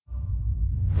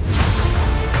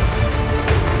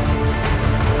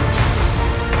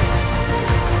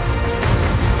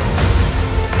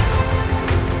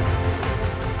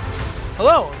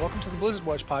Blizzard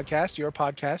Watch Podcast, your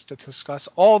podcast to discuss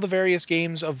all the various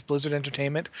games of Blizzard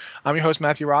Entertainment. I'm your host,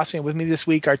 Matthew Rossi, and with me this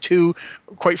week are two,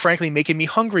 quite frankly, making me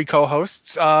hungry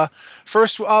co-hosts.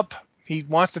 First up, he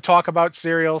wants to talk about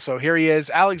cereal, so here he is,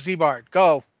 Alex Zebart.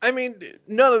 Go. I mean,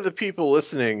 none of the people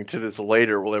listening to this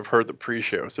later will have heard the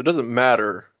pre-show, so it doesn't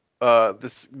matter.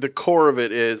 The core of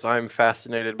it is I'm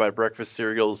fascinated by breakfast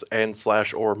cereals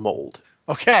and/or mold.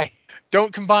 Okay.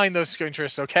 Don't combine those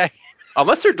interests, okay?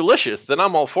 Unless they're delicious, then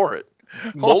I'm all for it.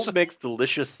 Mold Also- makes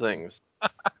delicious things.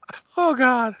 Oh,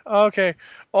 God. Okay.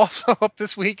 Also up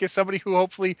this week is somebody who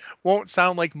hopefully won't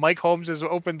sound like Mike Holmes has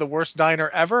opened the worst diner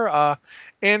ever,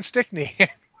 Ann Stickney.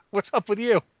 What's up with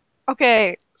you?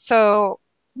 Okay, so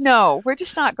no, we're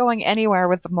just not going anywhere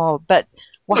with the mold. But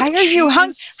why Look, are you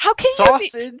hungry? cheese, How can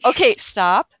sausage. you be? Okay,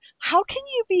 stop. How can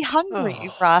you be hungry,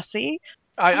 Oh. Rossi?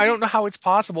 I don't know how it's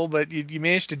possible, but you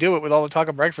managed to do it with all the talk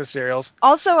of breakfast cereals.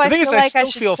 Also, The I thing feel is, like I still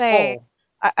should feel say, full.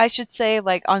 I should say,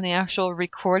 like on the actual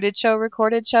recorded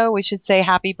show, we should say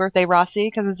Happy Birthday, Rossi,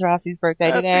 because it's Rossi's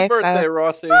birthday today. Happy birthday, So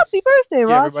Rossi. happy birthday,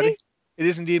 Yeah, Rossi! everybody. It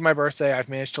is indeed my birthday. I've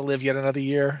managed to live yet another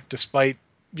year, despite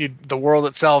the world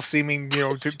itself seeming,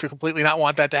 to completely not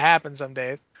want that to happen some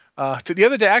days. The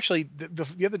other day, actually,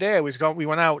 the other day we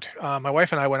went out. My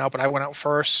wife and I went out, but I went out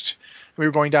first. We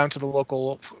were going down to the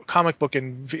local comic book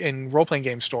and role playing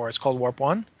game store. It's called Warp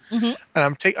One. Mhm.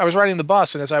 And I was riding the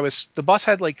bus, and the bus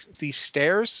had like these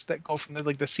stairs that go from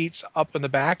the seats up in the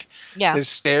back. Yeah. There's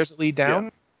stairs that lead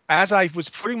down. As I was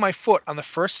putting my foot on the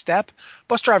first step,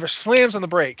 bus driver slams on the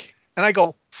brake, and I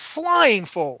go flying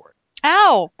forward.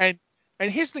 Ow! And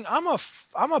here's the thing: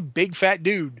 I'm a big fat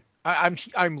dude.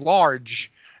 I'm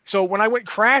large. So when I went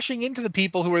crashing into the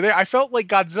people who were there, I felt like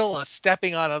Godzilla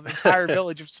stepping on an entire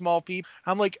village of small people.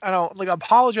 I'm like, I don't like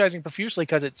apologizing profusely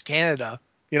because it's Canada.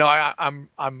 I'm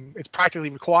it's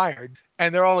practically required.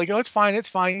 And they're all like, oh, it's fine,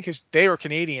 because they were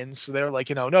Canadians. So they're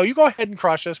like, no, you go ahead and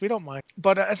crush us, we don't mind.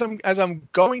 But as I'm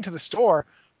going to the store,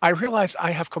 I realize I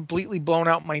have completely blown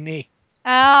out my knee.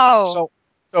 Ow!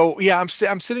 So yeah, I'm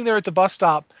sitting there at the bus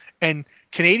stop, and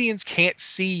Canadians can't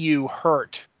see you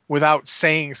hurt without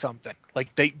saying something.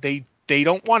 Like they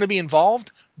don't want to be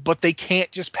involved, but they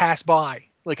can't just pass by.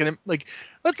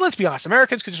 Let's be honest,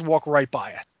 Americans could just walk right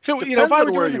by it. So Depends if I were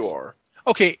on where doing you this, are.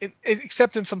 okay,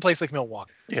 except in some place like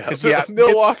Milwaukee. Yeah, 'Cause,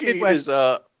 Milwaukee Midwest,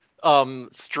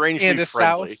 is strangely Canada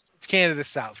friendly. South. It's Canada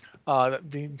South. The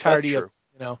That's entirety true. of.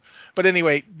 But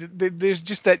anyway, there's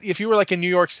just that if you were like in New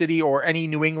York City or any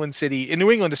New England city, in New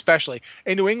England especially,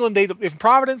 in New England, in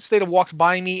Providence, they'd have walked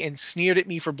by me and sneered at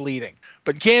me for bleeding.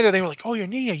 But in Canada, they were like, "Oh, your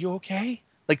knee, are you okay?"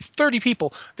 Like 30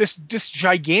 people. This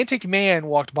gigantic man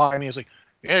walked by me. He was like,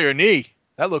 "Yeah, your knee.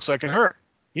 That looks like it hurt.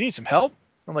 You need some help?"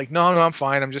 I'm like, no, I'm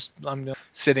fine. I'm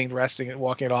sitting, resting, and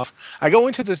walking it off. I go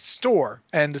into the store,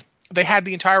 and they had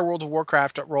the entire World of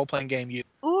Warcraft role playing game.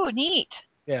 Ooh, neat.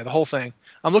 Yeah, the whole thing.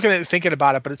 I'm looking at it, thinking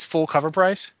about it, but it's full cover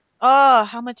price, Oh,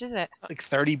 how much is it? like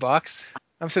 $30.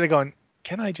 I'm sitting going,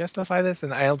 can I justify this?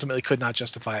 And I ultimately could not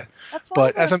justify it. That's one But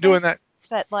of those as I'm doing that,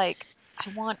 like I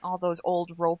want all those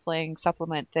old role-playing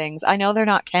supplement things. I know they're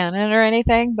not canon or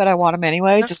anything, but I want them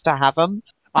anyway, just to have them.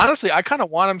 honestly, I kind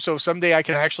of want them so someday I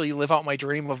can actually live out my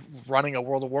dream of running a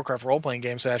World of Warcraft role-playing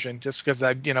game session. Just because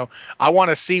I want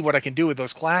to see what I can do with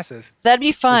those classes. That'd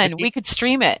be fun. We could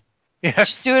stream it. Yes.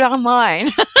 Just do it online.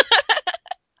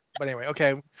 But anyway,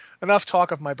 okay, enough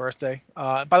talk of my birthday.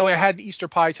 By the way, I had Easter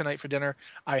pie tonight for dinner.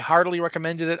 I heartily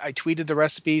recommended it. I tweeted the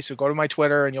recipe, so go to my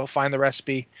Twitter and you'll find the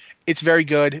recipe. It's very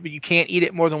good, but you can't eat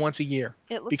it more than once a year.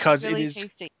 It looks because really it is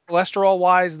tasty.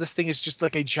 cholesterol-wise, this thing is just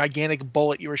like a gigantic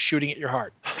bullet you are shooting at your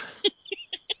heart.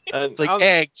 And It's like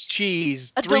eggs,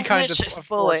 cheese, A 3 kinds delicious of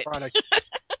bullet. product.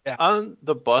 on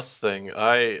the bus thing,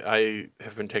 I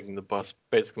have been taking the bus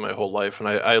basically my whole life, and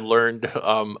I learned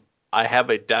I have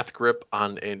a death grip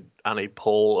on a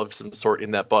pole of some sort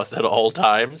in that bus at all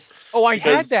times. Oh, I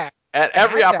had Because that. At I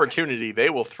every had that. opportunity, they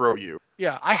will throw you.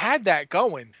 Yeah, I had that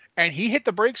going, and he hit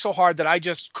the brake so hard that I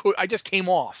just came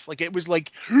off. Like it was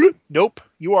like, nope,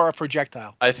 you are a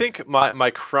projectile. I think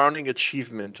my crowning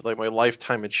achievement, like my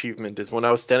lifetime achievement, is when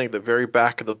I was standing at the very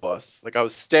back of the bus. Like I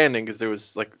was standing because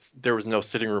there was no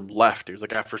sitting room left. It was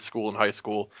like after school in high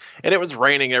school, and it was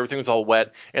raining, everything was all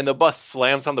wet, and the bus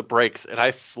slams on the brakes, and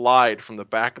I slide from the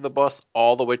back of the bus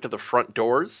all the way to the front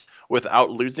doors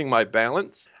without losing my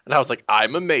balance. And I was like,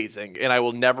 I'm amazing, and I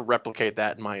will never replicate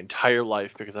that in my entire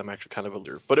life because I'm actually kind of a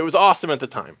loser. But it was awesome at the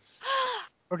time.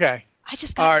 Okay. I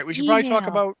just got All right, an we should probably talk email.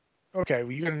 about. Okay,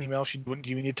 well, you got an email. Do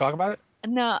you need to talk about it?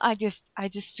 No, I just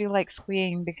feel like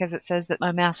squeeing because it says that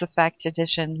my Mass Effect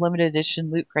edition, limited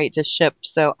edition loot crate just shipped,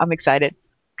 so I'm excited.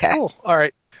 Okay. Cool. All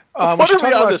right. What should are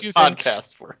we talk on about a this few things.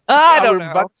 podcast for? I don't was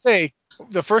know. about to say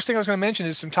the first thing I was going to mention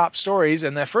is some top stories,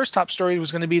 and that first top story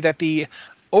was going to be that the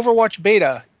Overwatch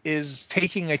beta is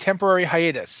taking a temporary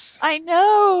hiatus. I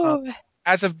know.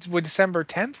 As of December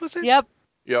 10th, was it? Yep.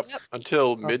 Yep. Yep.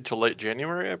 Until mid to late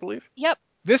January, I believe. Yep.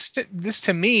 This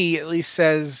to me at least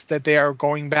says that they are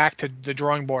going back to the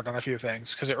drawing board on a few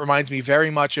things, because it reminds me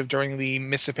very much of during the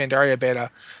Mists of Pandaria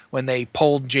beta when they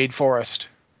pulled Jade Forest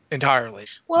entirely.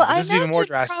 Well, I This is even more imagine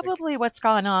drastic. probably what's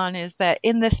gone on is that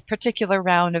in this particular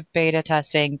round of beta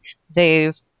testing,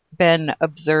 they've been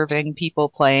observing people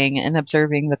playing and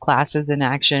observing the classes in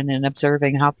action and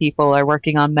observing how people are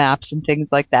working on maps and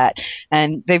things like that.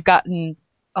 And they've gotten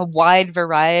a wide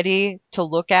variety to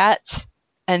look at.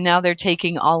 And now they're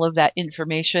taking all of that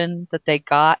information that they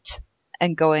got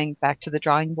and going back to the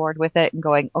drawing board with it and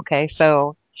going, okay,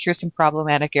 so here's some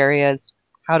problematic areas.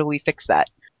 How do we fix that?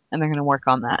 And they're going to work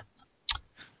on that.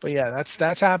 But yeah,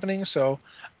 that's happening. So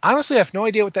honestly, I have no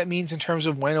idea what that means in terms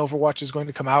of when Overwatch is going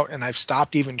to come out, and I've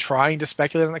stopped even trying to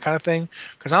speculate on that kind of thing,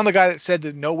 because I'm the guy that said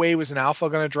that no way was an alpha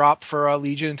going to drop for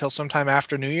Legion until sometime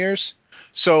after New Year's.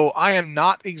 So I am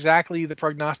not exactly the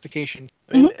prognostication.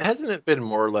 I mean, hasn't it been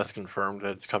more or less confirmed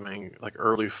that it's coming like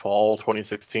early fall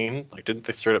 2016? Like, didn't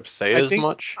they straight up say as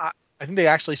much? I think they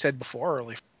actually said before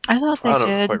early. I thought they I don't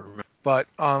did. quite remember. But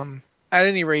at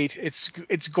any rate, it's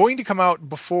going to come out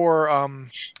before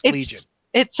Legion.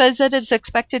 It says that it's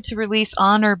expected to release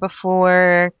on or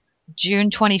before June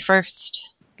 21st.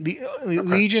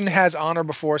 Legion has Honor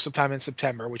before sometime in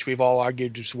September, which we've all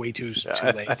argued is way too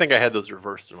late. I think I had those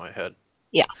reversed in my head.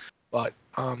 Yeah. But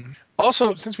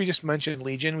also, since we just mentioned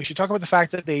Legion, we should talk about the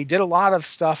fact that they did a lot of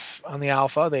stuff on the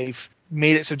alpha. They've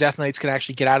made it so Death Knights can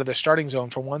actually get out of their starting zone,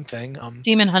 for one thing.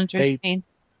 Demon Hunters, I mean.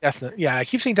 Yeah, I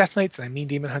keep saying Death Knights and I mean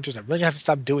Demon Hunters. I'm really going to have to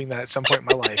stop doing that at some point in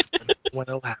my life when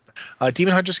it'll happen.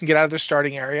 Demon Hunters can get out of their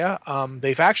starting area.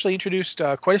 They've actually introduced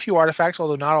quite a few artifacts,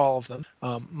 although not all of them.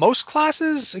 Most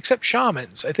classes, except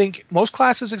Shamans. I think most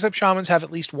classes except Shamans have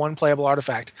at least one playable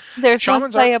artifact. There's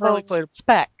Shamans no playable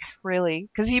spec, really,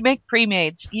 because you make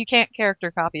pre-mades. You can't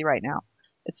character copy right now.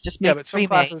 It's just yeah, but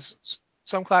pre-made.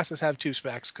 some classes have two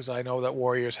specs, because I know that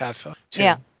Warriors have two.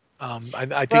 Yeah.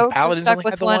 I think Paladins only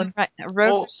had the one.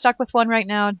 Rogues are stuck with one right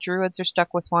now. Druids are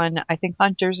stuck with one. I think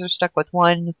Hunters are stuck with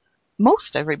one.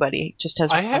 Most everybody just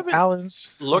has I one. haven't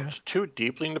Paladins looked too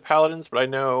deeply into Paladins, but I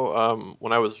know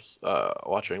when I was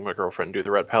watching my girlfriend do the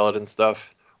Red Paladin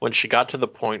stuff, when she got to the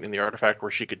point in the artifact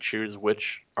where she could choose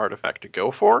which artifact to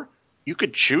go for, you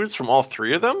could choose from all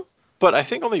three of them, but I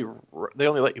think they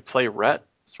only let you play Ret,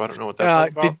 so I don't know what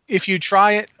that's all about. If you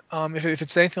try it, if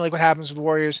it's anything like what happens with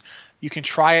Warriors, you can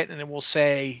try it and it will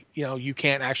say, you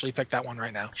can't actually pick that one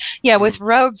right now. Yeah, with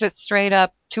Rogues, it's straight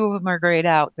up. Two of them are grayed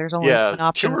out. There's only one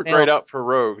option. Two were grayed out for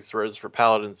Rogues, whereas for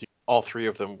Paladins, all three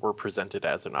of them were presented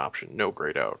as an option, no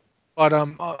grayed out. But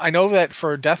I know that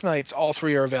for Death Knights, all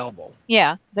three are available.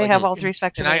 Yeah, they have all three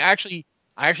specs. And I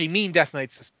actually mean Death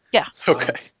Knights. Yeah.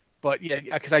 Okay. But yeah,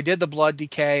 because I did the Blood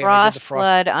Decay. Frost,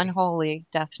 Blood, Unholy,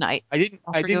 Death Knight. I didn't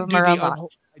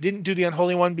do the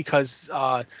Unholy one because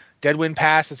Deadwind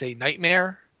Pass is a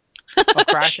nightmare of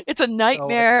crashing. It's a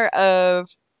nightmare of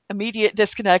immediate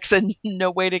disconnects and no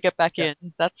way to get back in.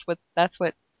 That's what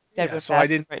Deadwind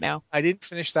Pass is right now. I didn't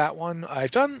finish that one.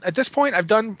 I've done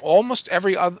pretty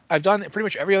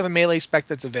much every other melee spec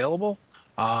that's available,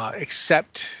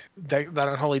 except that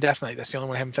Unholy Death Knight. That's the only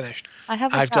one I haven't finished. I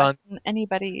haven't done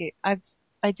anybody.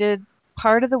 I did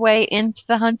part of the way into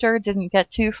the Hunter, didn't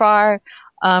get too far.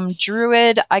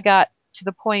 Druid, I got to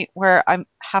the point where I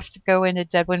have to go into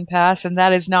Deadwind Pass, and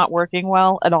that is not working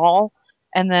well at all.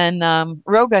 And then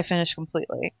Rogue, I finished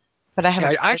completely, but I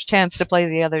haven't had a chance to play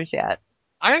the others yet.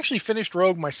 I actually finished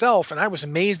Rogue myself, and I was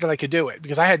amazed that I could do it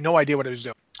because I had no idea what I was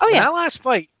doing. Oh yeah, that last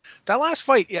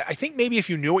fight. Yeah, I think maybe if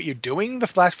you knew what you're doing,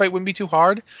 the last fight wouldn't be too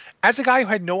hard. As a guy who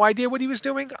had no idea what he was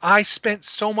doing, I spent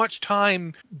so much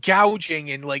time gouging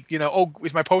and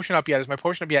is my potion up yet? Is my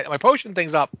potion up yet? My potion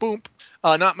thing's up. Boom.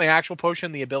 Not my actual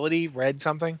potion, the ability, red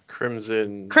something.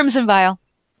 Crimson Vial.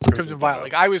 Crimson Vial.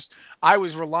 Like I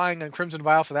was relying on Crimson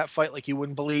Vial for that fight like you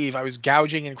wouldn't believe. I was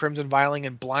gouging and Crimson Vialing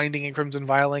and blinding and Crimson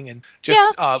Vialing and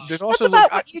just there's also that's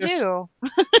about what you do.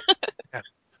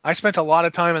 I spent a lot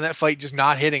of time in that fight just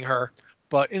not hitting her.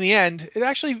 But in the end, it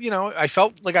actually, I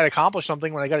felt like I'd accomplished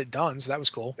something when I got it done, so that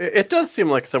was cool. It does seem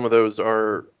like some of those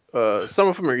are some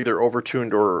of them are either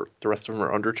overtuned or the rest of them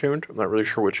are undertuned. I'm not really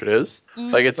sure which it is.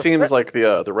 Like it seems like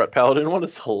the Ret Paladin one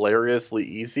is hilariously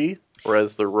easy,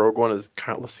 whereas the Rogue one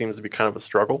seems to be kind of a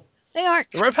struggle. They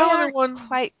aren't. The Ret Paladin one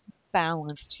quite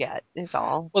balanced yet. Is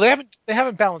all. Well, they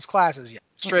haven't balanced classes yet.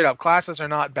 Straight up, classes are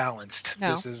not balanced.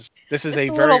 No. This is a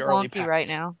very little early wonky right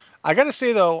now. I gotta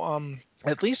say though,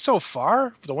 at least so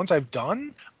far, for the ones I've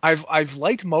done, I've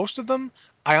liked most of them.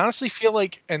 I honestly feel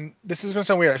like, and this is gonna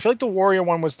sound weird, I feel like the Warrior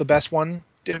one was the best one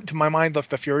to my mind.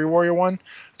 The Fury Warrior one,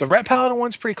 the Ret Paladin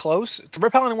one's pretty close. The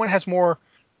Ret Paladin one has more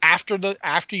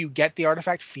after you get the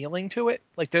artifact feeling to it.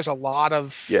 Like there's a lot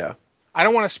of, Yeah. I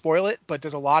don't want to spoil it, but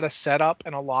there's a lot of setup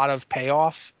and a lot of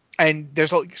payoff, and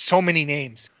there's like so many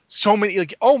names, so many,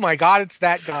 like, oh my god, it's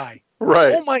that guy.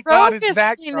 Right. Oh my god, Rogue it's is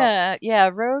that kind girl. of, yeah,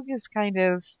 Rogue is kind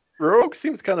of, Rogue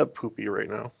seems kind of poopy right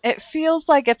now. it feels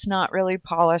like it's not really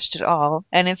polished at all.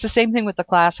 And it's the same thing with the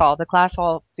class hall. The class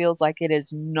hall feels like it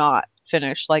is not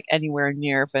finished, like anywhere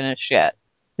near finished yet.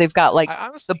 They've got like I the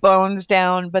honestly, bones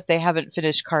down, but they haven't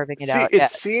finished carving it See, out yet.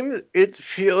 it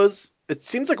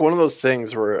seems like one of those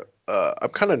things where I'm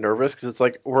kind of nervous because it's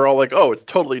like we're all like, oh, it's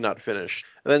totally not finished,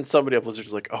 and then somebody at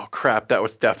Blizzard's like, oh crap, that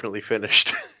was definitely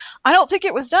finished. I don't think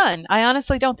it was done. I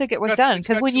honestly don't think it was done it's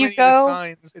because got when too you many of the go,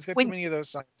 signs. It's got too when many of those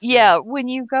signs. yeah, when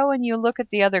you go and you look at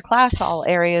the other class hall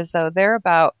areas, though, they're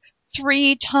about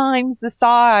 3 times the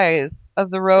size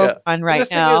of the Rogue Yeah, one and the right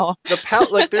thing now.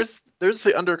 is, like there's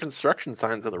the under construction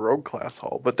signs in the Rogue class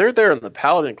hall, but they're there in the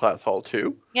Paladin class hall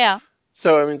too. Yeah,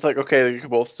 So I mean, it's like okay, they could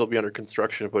both still be under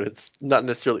construction, but it's not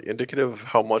necessarily indicative of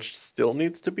how much still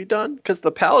needs to be done. Because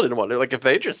the Paladin one, like if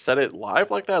they just set it live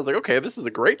like that, I was like, okay, this is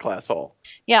a great class hall.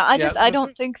 yeah. Yeah, I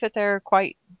don't think that they're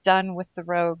quite done with the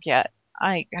Rogue yet.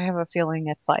 I have a feeling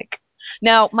it's like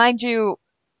now, mind you,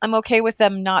 I'm okay with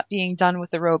them not being done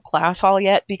with the Rogue class hall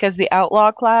yet because the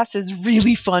Outlaw class is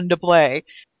really fun to play.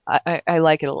 I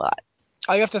like it a lot.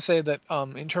 I have to say that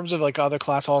in terms of like other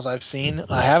class halls I've seen,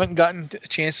 I haven't gotten a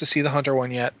chance to see the Hunter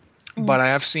one yet, Mm. but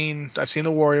I've seen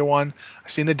the Warrior one.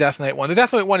 I've seen the Death Knight one. The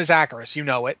Death Knight one is Acaris, you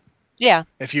know it. Yeah,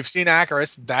 If you've seen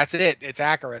Acaris, that's it. It's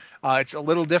Acaris. It's a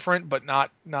little different, but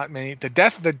not many.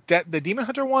 The Demon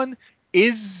Hunter one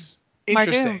is Mardoom,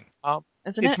 interesting.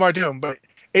 isn't It's it? Mardoom, but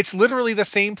it's literally the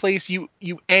same place you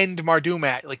end Mardoom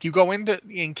at. Like you go into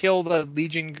and kill the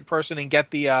Legion person and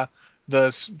get the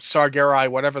Sargerai,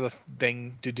 whatever the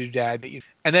thing to do dad that you,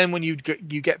 and then when you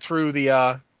get through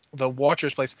the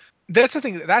Watcher's place, that's the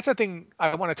thing. That's the thing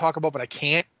I want to talk about, but I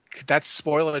can't. That's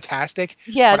spoiler-tastic.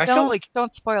 Yeah, But I felt like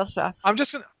don't spoil stuff. I'm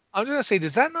just gonna say,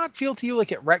 does that not feel to you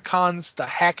like it retcons the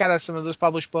heck out of some of those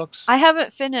published books? I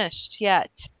haven't finished yet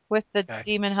with the Okay.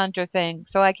 Demon Hunter thing,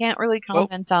 so I can't really Well,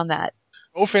 comment on that.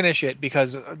 go finish it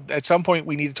because at some point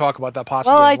we need to talk about that Well,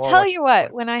 possibly I on tell Warwatch. you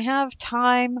what, when I have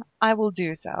time, I will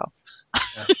do so.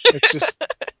 Yeah. It's just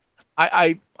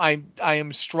I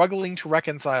am struggling to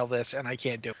reconcile this and I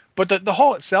can't do it. But the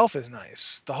hall itself is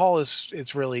nice. The hall is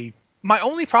it's really my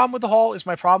only problem with the hall is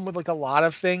my problem with like a lot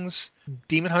of things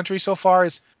Demon Hunter so far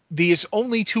is these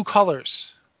only two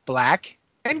colors, black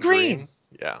and green.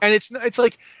 Yeah. And it's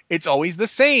like it's always the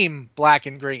same black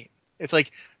and green. It's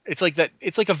like it's like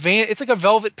a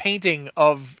velvet painting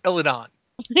of Illidan.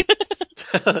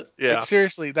 Like Yeah.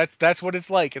 seriously, that's what it's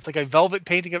like. It's like a velvet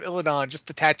painting of Illidan, just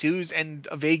the tattoos and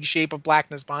a vague shape of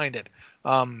blackness behind it.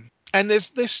 And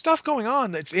there's stuff going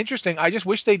on that's interesting. I just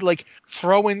wish they'd like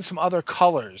throw in some other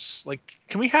colors. Like,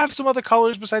 can we have some other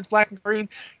colors besides black and green?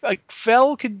 Like,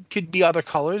 Fel could be other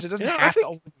colors. It doesn't I have to think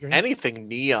only be green. anything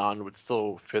neon would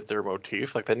still fit their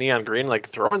motif, like the neon green. Like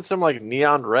throw in some like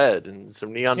neon red and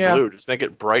some neon Yeah, blue. Just make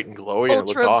it bright and glowy, and it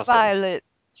looks awesome. Ultraviolet,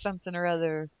 something or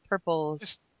other,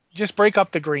 purples. just break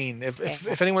up the green. If Yeah.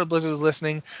 if anyone at Blizzard is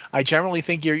listening, I generally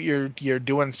think you're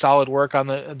doing solid work on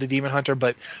the Demon Hunter,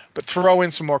 but throw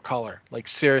in some more color. Like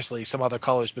seriously, some other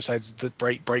colors besides the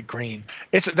bright green.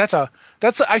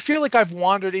 I feel like I've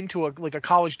wandered into a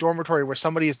college dormitory where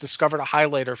somebody has discovered a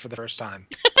highlighter for the first time.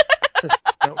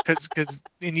 Because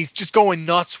and he's just going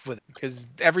nuts with it because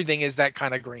everything is that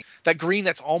kind of green. That green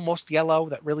that's almost yellow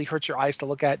that really hurts your eyes to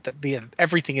look at.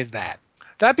 Everything is that.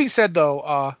 That being said,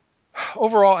 though,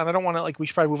 overall, and I don't want to we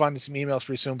should probably move on to some emails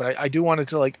pretty soon, but I do wanted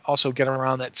to also get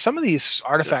around that some of these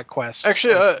artifact quests.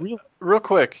 Actually, real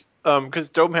quick,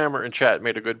 because Domehammer in chat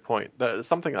made a good point. That is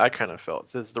something I kind of felt. It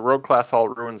says the rogue class hall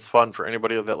ruins fun for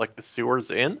anybody that like the sewers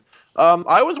in.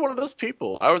 I was one of those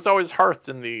people. I was always hearthed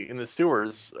in the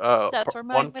sewers. That's where One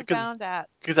mine was because bound at.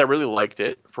 I really liked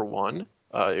it for one.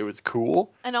 It was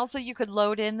cool. And also, you could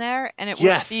load in there, and it wouldn't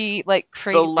Yes, be like the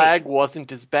crazy. lag wasn't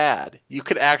as bad. You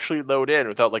could actually load in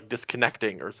without like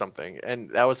disconnecting or something, and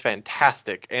that was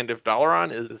fantastic. And if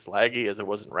Dalaran is as laggy as it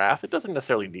was in Wrath, it doesn't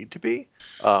necessarily need to be.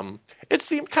 It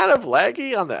seemed kind of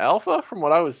laggy on the alpha from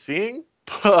what I was seeing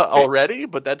already,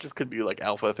 but that just could be like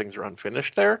alpha things are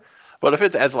unfinished there. But if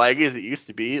it's as laggy as it used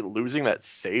to be, losing that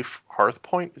safe hearth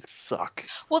point would suck.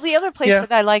 Well, the other place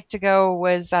that I liked to go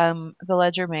was the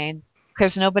Ledger Main,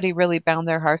 because nobody really bound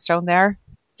their Hearthstone there.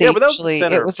 They Yeah, but that was the usually,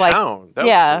 center it of was like, town. That was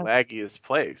yeah, the laggiest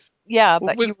place. yeah,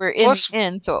 Well, but you were in the plus,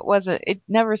 inn, so it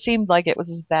never seemed like it was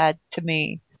as bad to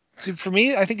me. see, for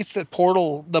me, I think it's the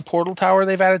portal tower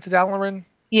they've added to Dalaran.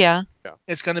 Yeah.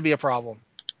 It's going to be a problem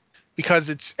because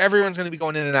everyone's going to be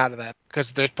going in and out of that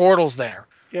because there's portals there.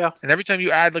 Yeah. And every time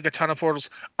you add like a ton of portals,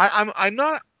 I'm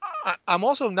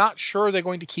also not sure they're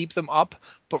going to keep them up.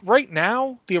 But right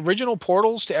now, the original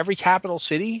portals to every capital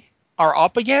city are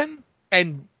up again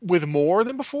and with more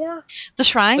than before. The Like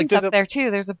shrine's up there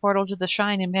too. There's a portal to the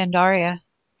shrine in Pandaria.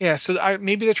 yeah, so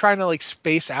maybe they're trying to like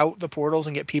space out the portals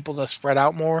and get people to spread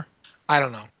out more. I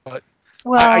don't know, but I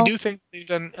Well, do think they've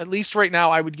done, at least right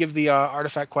now. I would give the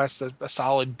artifact quest a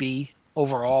solid B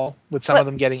overall, with some what of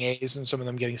them getting A's and some of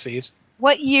them getting C's.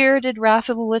 what year did Wrath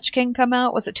of the Lich King come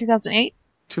out? Was it 2008?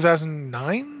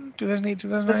 2009, 2008,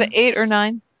 Was it 2009. 8 or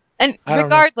 9? And I don't know.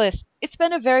 regardless, it's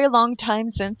been a very long time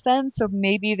since then, so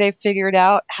maybe they figured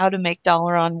out how to make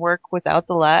Dalaran work without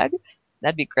the lag.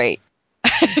 That'd be great.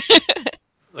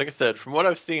 Like I said, from what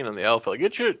I've seen on the alpha, like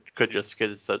could just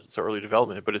because it's such so early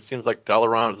development, but it seems like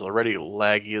Dalaran is already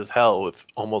laggy as hell with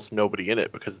almost nobody in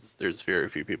it because there's very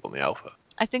few people in the alpha.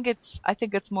 I think it's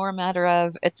more a matter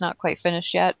of it's not quite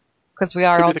finished yet because we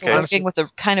are Could be the also case. working with a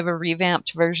kind of a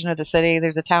revamped version of the city.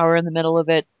 There's a tower in the middle of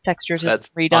it. Textures have That's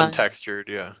been redone. untextured,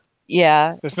 yeah.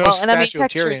 Yeah. There's no Well, and I mean statue of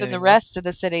Tyrion anymore. textures in the rest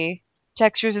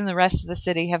of the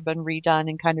city have been redone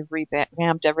and kind of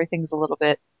revamped. Everything's a little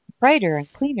bit brighter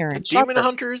and cleaner The and Demon sharper.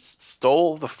 Hunters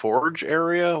stole the Forge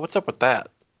area. What's up with that?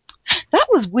 That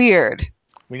was weird.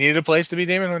 We needed a place to be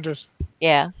demon hunters.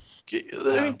 Yeah.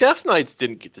 I mean, Death Knights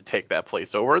didn't get to take that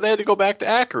place over. They had to go back to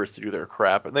Acheris to do their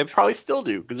crap, and they probably still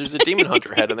do because there's a Demon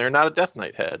Hunter head and they're not a Death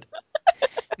Knight head.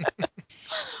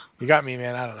 You got me,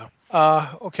 man. I don't know.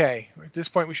 Okay. At this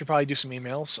point, we should probably do some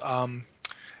emails.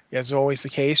 As always the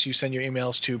case, you send your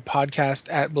emails to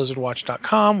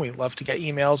podcast@blizzardwatch.com. We love to get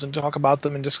emails and talk about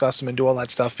them and discuss them and do all that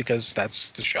stuff because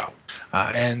that's the show.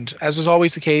 And as is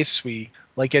always the case, we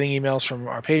like getting emails from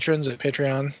our patrons at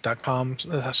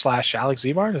patreon.com/Alex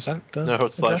Zebard. Is that the No,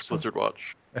 address? Blizzard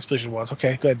Watch. That's Blizzard was.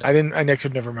 Okay, good. I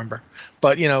could never remember.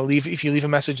 But, if you leave a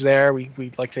message there,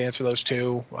 we'd like to answer those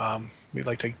too. We'd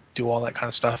like to do all that kind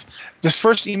of stuff. This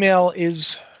first email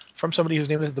is from somebody whose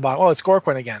name is at the bottom. Oh, it's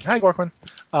Gorquin again. Hi, Gorquin.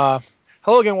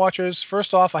 Hello again, watchers.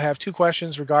 First off, I have two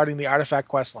questions regarding the artifact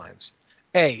quest lines.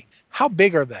 A, how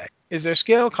big are they? Is their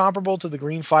scale comparable to the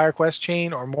Green Fire quest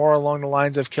chain, or more along the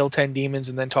lines of kill 10 demons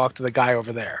and then talk to the guy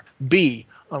over there? B,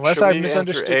 unless Should I've we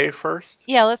misunderstood. answer A first?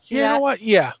 Yeah, let's do You know that. what?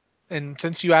 Yeah. And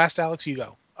since you asked, Alex, you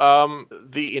go.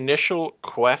 The initial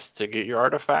quest to get your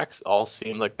artifacts all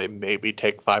seem like they maybe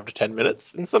take 5 to 10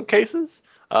 minutes in some cases.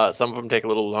 Some of them take a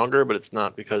little longer, but it's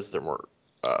not because they're more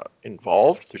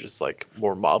involved. They're just like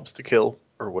more mobs to kill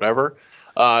or whatever.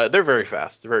 They're very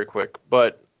fast. They're very quick.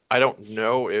 But I don't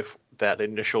know if that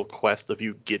initial quest of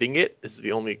you getting it is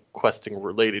the only questing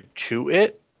related to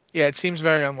it. Yeah, it seems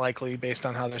very unlikely based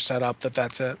on how they're set up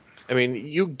that's it. I mean,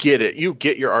 you get it. You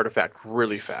get your artifact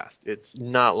really fast. It's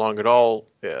not long at all.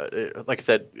 Like I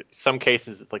said, some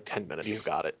cases it's like 10 minutes. You've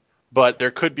got it. But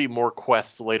there could be more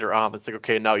quests later on. It's like,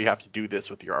 okay, now you have to do this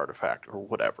with your artifact or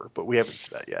whatever. But we haven't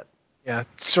seen that yet. Yeah,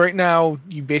 so right now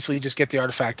you basically just get the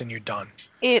artifact and you're done.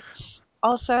 It's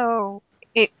also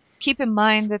keep in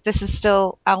mind that this is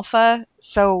still alpha,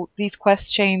 so these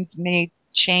quest chains may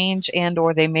change and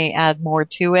or they may add more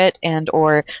to it and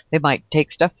or they might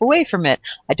take stuff away from it.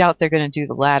 I doubt they're going to do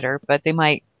the latter, but they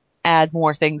might add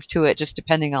more things to it just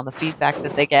depending on the feedback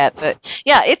that they get. But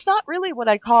yeah, it's not really what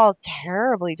I call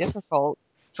terribly difficult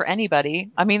for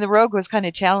anybody. I mean, the rogue was kind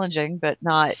of challenging, but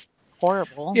not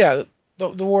horrible. Yeah, the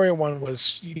warrior one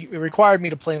it required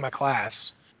me to play my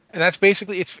class. And that's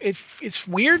basically it's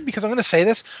weird because I'm going to say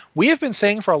this. We have been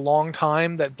saying for a long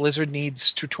time that Blizzard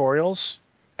needs tutorials,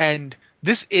 and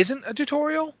this isn't a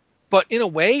tutorial, but in a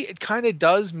way it kind of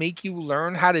does make you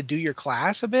learn how to do your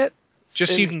class a bit,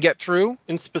 just so you can get through.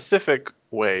 In specific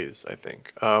ways, I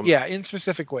think. Yeah, in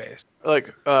specific ways.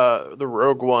 Like the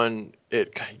rogue one,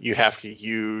 you have to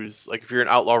use, like, if you're an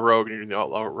outlaw rogue and you're doing the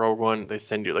outlaw rogue one, they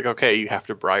send you like, okay, you have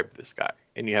to bribe this guy,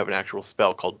 and you have an actual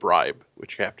spell called bribe,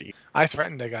 which you have to use. I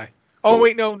threatened a guy. Oh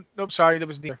wait, nope, sorry, that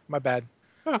was near. My bad.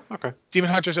 Oh, okay. Demon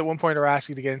Hunters at one point are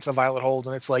asking to get into the Violet Hold,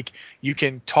 and it's like you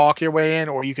can talk your way in,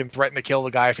 or you can threaten to kill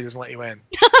the guy if he doesn't let you in.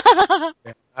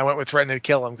 Yeah, I went with threatening to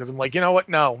kill him because I'm like, you know what?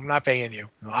 No, I'm not paying you.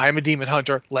 I'm a Demon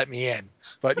Hunter. Let me in.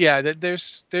 But yeah,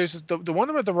 there's the one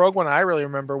about the Rogue one I really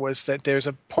remember was that there's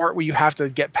a part where you have to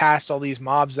get past all these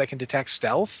mobs that can detect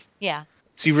stealth. Yeah.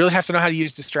 So you really have to know how to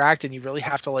use distract, and you really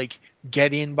have to like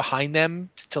get in behind them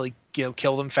to like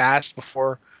kill them fast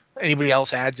before anybody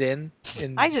else adds in.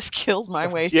 I just killed my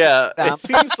way through Yeah, them.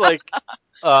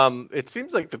 it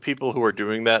seems like the people who are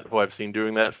doing that, who I've seen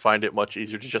doing that, find it much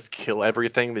easier to just kill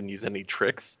everything than use any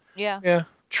tricks. Yeah. Yeah.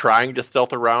 Trying to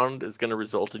stealth around is going to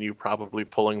result in you probably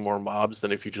pulling more mobs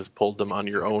than if you just pulled them on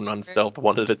your own unstealth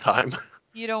one at a time.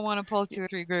 You don't want to pull 2 or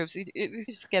 3 groups. You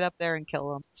just get up there and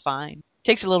kill them. It's fine.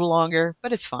 Takes a little longer,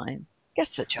 but it's fine.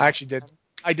 Gets the job. I actually did.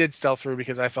 I did stealth through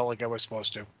because I felt like I was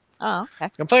supposed to. Oh,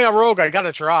 okay. I'm playing a rogue. I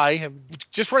gotta try.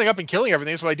 Just running up and killing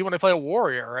everything is what I do when I play a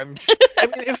warrior. I mean,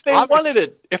 if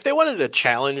they wanted a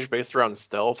challenge based around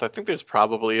stealth, I think there's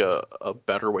probably a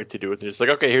better way to do it. They're just like,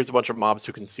 okay, here's a bunch of mobs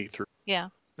who can see through. Yeah.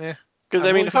 Because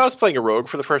I mean, if I was playing a rogue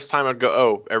for the first time, I'd go,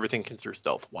 oh, everything can through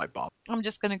stealth. Why bother? I'm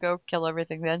just gonna go kill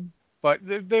everything then. But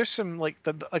there's some like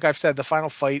I've said, the final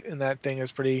fight in that thing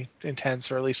is pretty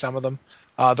intense, or at least some of them.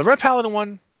 The Red Paladin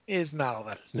one is not all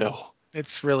that. No.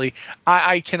 It's really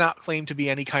I cannot claim to be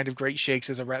any kind of great shakes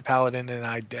as a Ret Paladin, and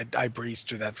I breezed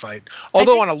through that fight.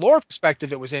 Although on a lore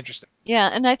perspective, it was interesting. Yeah,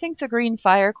 and I think the Green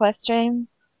Fire quest chain,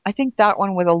 I think that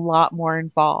one was a lot more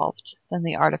involved than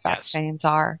the artifact chains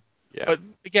are. Yeah. But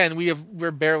again,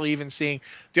 we're barely even seeing.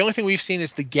 The only thing we've seen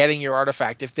is the getting your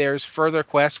artifact. If there's further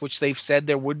quests, which they've said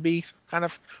there would be, kind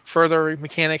of further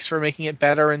mechanics for making it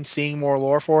better and seeing more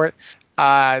lore for it,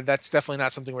 that's definitely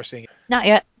not something we're seeing. Not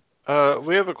yet.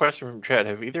 We have a question from Chad.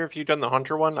 Have either of you done the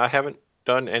Hunter one? I haven't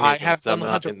done any. I have done the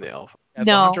not Hunter in the alpha. No.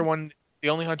 The Hunter one. The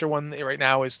only Hunter one right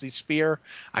now is the spear.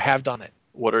 I have done it.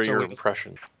 What are your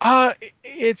impressions?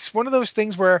 It's one of those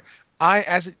things where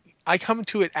I come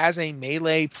to it as a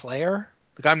melee player.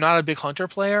 Like, I'm not a big Hunter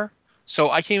player,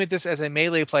 so I came at this as a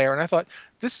melee player, and I thought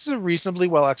this is a reasonably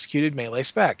well executed melee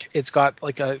spec. It's got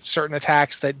like a certain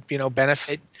attacks that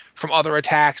benefit from other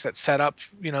attacks that set up.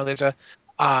 There's a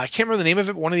I can't remember the name of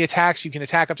it, but one of the attacks you can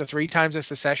attack up to 3 times a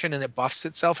session, and it buffs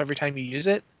itself every time you use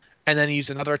it. And then you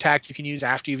use another attack you can use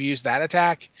after you've used that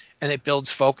attack, and it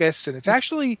builds focus. And it's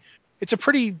a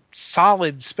pretty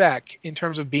solid spec in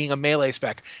terms of being a melee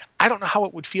spec. I don't know how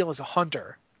it would feel as a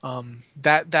hunter.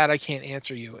 That I can't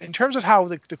answer you. In terms of how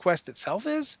the quest itself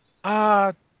is,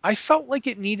 I felt like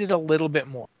it needed a little bit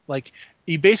more. Like,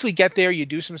 you basically get there, you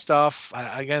do some stuff.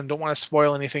 I, again, don't want to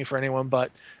spoil anything for anyone,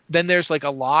 but then there's like a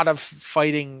lot of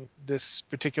fighting this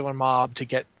particular mob to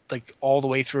get like all the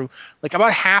way through. Like,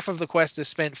 about half of the quest is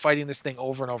spent fighting this thing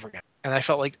over and over again. And I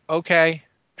felt like, okay,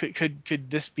 could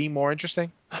this be more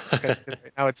interesting? Because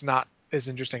right now it's not as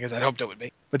interesting as I'd hoped it would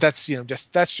be. But that's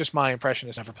just my impression.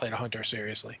 As never played a hunter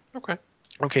seriously.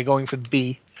 Okay, going for the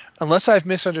B. Unless I've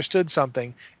misunderstood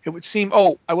something, it would seem.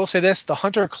 Oh, I will say this: the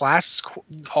hunter class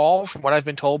hall, from what I've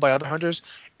been told by other hunters,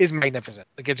 is magnificent.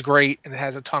 Like, it's great, and it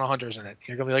has a ton of hunters in it.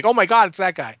 You're gonna be like, oh my god, it's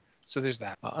that guy. So there's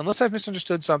that. Unless I've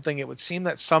misunderstood something, it would seem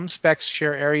that some specs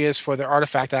share areas for their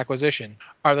artifact acquisition.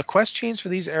 Are the quest chains for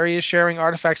these areas sharing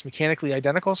artifacts mechanically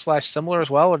identical / similar as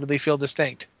well, or do they feel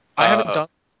distinct? I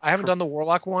haven't done the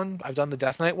Warlock one. I've done the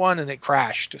Death Knight one, and it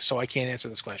crashed, so I can't answer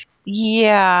this question.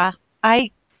 Yeah,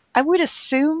 I would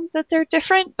assume that they're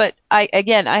different, but I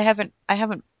haven't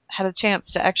had a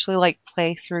chance to actually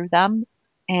play through them.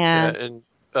 And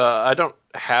I don't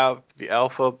have the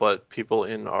alpha, but people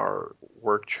in our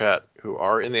work chat who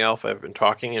are in the alpha have been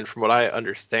talking, and from what I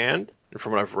understand and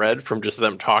from what I've read from just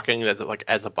them talking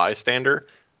as a bystander,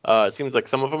 it seems like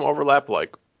some of them overlap,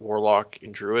 like Warlock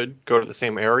and Druid go to the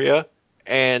same area,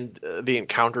 and the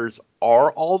encounters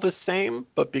are all the same,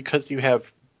 but because you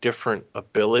have different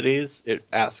abilities, it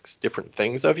asks different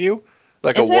things of you.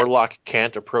 Like, a Warlock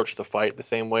can't approach the fight the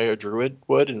same way a Druid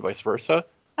would, and vice versa.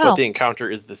 But the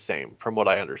encounter is the same, from what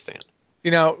I understand.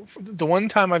 The one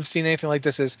time I've seen anything like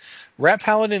this is Rat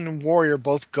Paladin and Warrior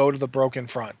both go to the Broken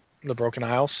Front, the Broken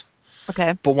Isles.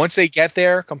 Okay. But once they get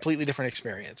there, completely different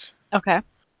experience. Okay.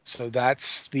 So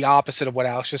that's the opposite of what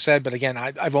Alex just said. But again,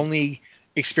 I've only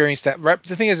experienced that.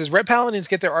 The thing is Ret Paladins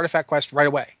get their artifact quest right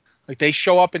away. Like, they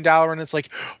show up in Dalaran, and it's like,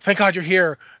 thank God you're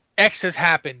here. X has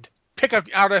happened. Pick an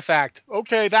artifact.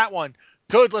 Okay, that one.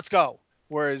 Good, let's go.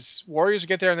 Whereas Warriors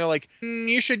get there, and they're like,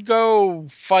 you should go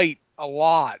fight a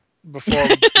lot before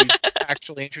we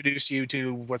actually introduce you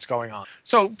to what's going on.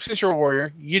 So, since you're a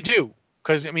warrior, you do.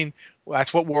 Because,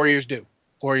 that's what warriors do.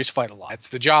 Warriors fight a lot. It's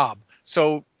the job.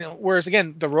 So, whereas,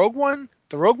 again, the rogue one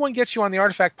gets you on the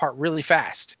artifact part really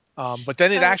fast. But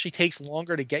then it actually takes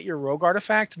longer to get your rogue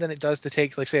artifact than it does to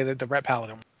take, like, say, the Ret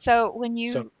Paladin. So when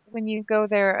you go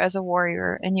there as a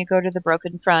warrior and you go to the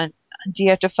Broken Front, do you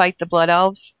have to fight the Blood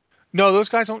Elves? No, those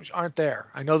guys aren't there.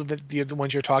 I know that the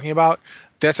ones you're talking about,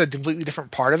 that's a completely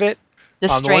different part of it. The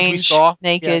strange,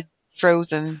 naked,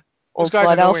 frozen old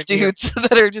Blood Elf dudes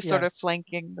that are just sort of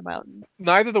flanking the mountain.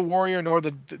 Neither the warrior nor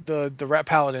the Ret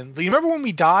Paladin. You remember when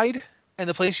we died And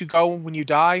the place you go when you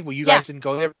die, well, you Yeah. guys didn't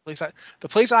go there. The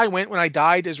place I went when I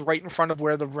died is right in front of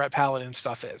where the Paladin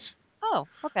stuff is. Oh,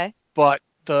 okay. But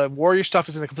the warrior stuff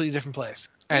is in a completely different place.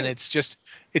 And Ooh.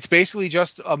 it's basically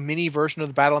just a mini version of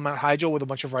the Battle of Mount Hyjal with a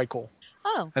bunch of Rhyquol.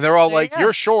 Oh, And they're all there you like, go.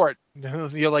 "You're short."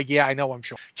 You're like, "Yeah, I know I'm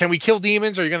short. Can we kill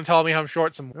demons? Or are you going to tell me I'm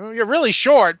short? You're really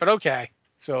short, but okay."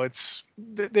 So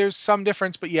there's some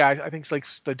difference, but yeah, I think it's like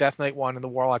the Death Knight one and the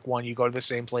Warlock one. You go to the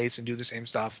same place and do the same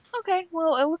stuff. Okay,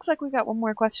 well, it looks like we got one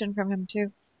more question from him,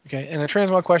 too. Okay, and a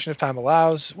transmog question if time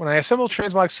allows. When I assemble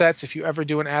transmog sets, if you ever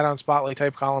do an add-on spotlight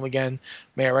type column again,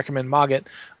 may I recommend Mogget?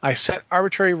 I set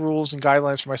arbitrary rules and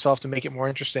guidelines for myself to make it more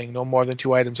interesting. No more than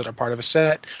 2 items that are part of a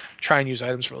set. Try and use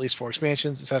items for at least 4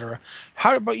 expansions, etc.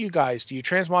 How about you guys? Do you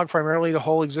transmog primarily to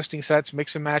whole existing sets,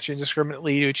 mix and match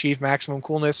indiscriminately to achieve maximum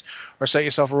coolness, or set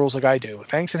yourself rules like I do?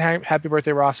 Thanks and happy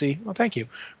birthday, Rossi. Well, thank you.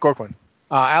 Gorkwin.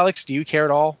 Alex, do you care at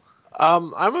all?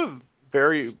 I'm a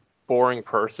very boring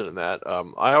person in that.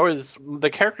 The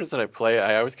characters that I play,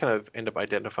 I always kind of end up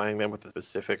identifying them with a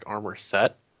specific armor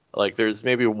set. Like there's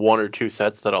maybe 1 or 2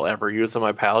 sets that I'll ever use on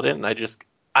my paladin, and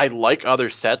I like other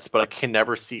sets, but I can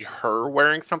never see her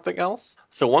wearing something else.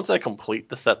 So once I complete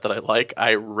the set that I like,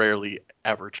 I rarely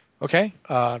ever. Okay.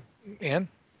 Anne?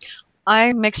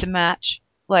 I mix and match,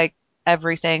 like,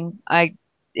 everything.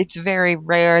 It's very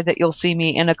rare that you'll see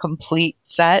me in a complete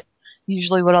set.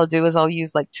 Usually what I'll do is I'll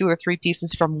use like 2 or 3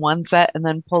 pieces from one set and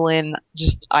then pull in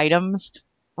just items,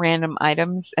 random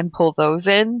items, and pull those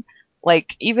in.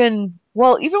 Like, even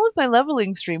with my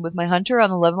leveling stream, with my hunter on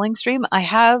the leveling stream, I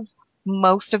have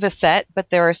most of a set, but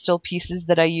there are still pieces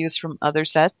that I use from other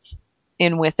sets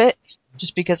in with it,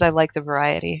 just because I like the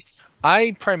variety.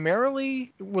 I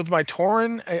primarily, with my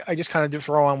Tauren, I just kind of do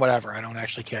throw on whatever. I don't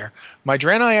actually care. My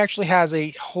Draenei actually has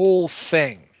a whole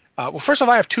thing. Well, first off,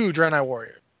 I have 2 Draenei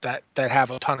warriors that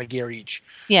have a ton of gear each.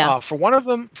 Yeah. For one of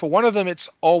them, it's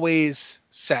always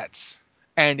sets,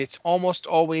 and it's almost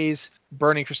always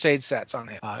Burning Crusade sets on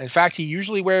him. In fact, he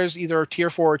usually wears either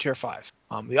tier 4 or tier 5.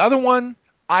 The other one,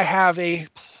 I have a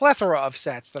plethora of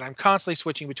sets that I'm constantly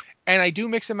switching between, and I do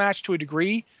mix and match to a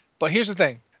degree. But here's the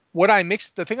thing: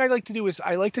 the thing I like to do is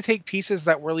I like to take pieces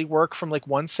that really work from like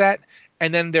one set,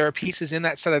 and then there are pieces in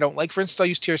that set I don't like. For instance, I'll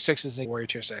use tier 6 in Warrior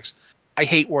tier 6. I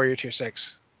hate Warrior tier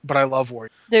 6, but I love Warrior.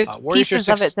 There's Warrior tier pieces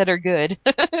of 6, it that are good.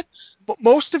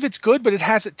 most of it's good, but it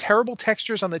has terrible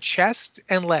textures on the chest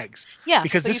and legs. Yeah,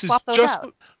 Because so you this is swap those just,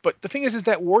 out. but the thing is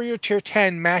that Warrior tier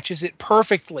 10 matches it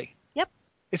perfectly. Yep.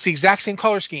 It's the exact same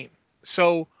color scheme.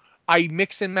 So I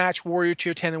mix and match Warrior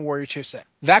tier 10 and Warrior tier 6.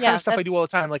 That kind of stuff I do all the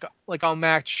time. Like I'll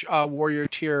match Warrior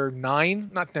tier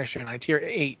 9, not tier 9, tier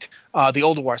 8, the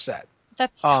Ulduar set.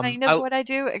 That's kind of what I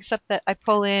do, except that I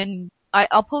pull in.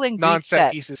 I'll pull in green non-set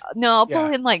sets. pieces. No, I'll pull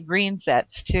in like green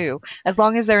sets too, as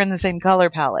long as they're in the same color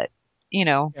palette. You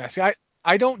know. Yeah. See,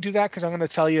 I don't do that because I'm going to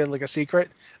tell you like a secret.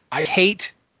 I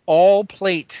hate all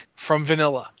plate from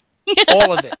vanilla,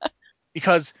 all of it,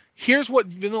 because here's what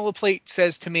vanilla plate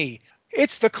says to me: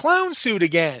 it's the clown suit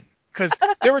again. Because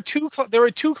there were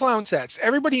two clown sets.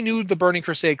 Everybody knew the Burning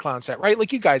Crusade clown set, right?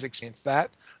 Like you guys experienced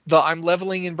that. I'm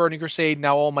leveling in Burning Crusade,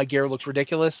 now all my gear looks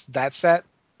ridiculous. That set.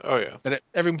 Oh yeah. That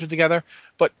everyone put together.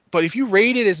 But if you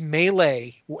rate it as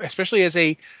melee, especially as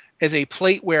a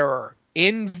plate wearer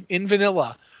in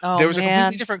vanilla, Oh there was a completely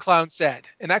man. different clown set.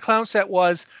 And that clown set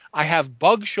was I have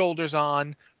bug shoulders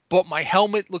on, but my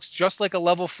helmet looks just like a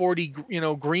level 40,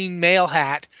 green mail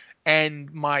hat,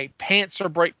 and my pants are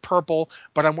bright purple,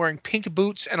 but I'm wearing pink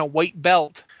boots and a white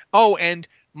belt. Oh, and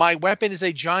my weapon is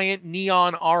a giant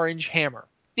neon orange hammer.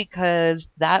 Because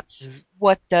that's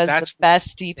what does the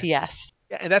best DPS.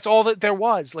 Yeah, and that's all that there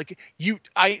was. Like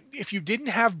if you didn't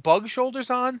have bug shoulders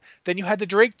on, then you had the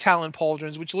Drake Talon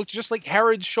pauldrons, which looked just like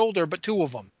Herod's shoulder, but 2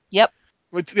 of them. Yep.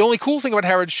 The only cool thing about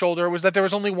Herod's shoulder was that there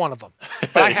was only 1 of them,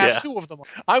 but I have Yeah. 2 of them.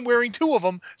 I'm wearing 2 of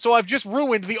them, so I've just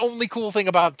ruined the only cool thing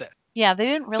about this. Yeah, they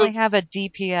didn't really have a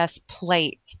DPS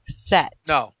plate set.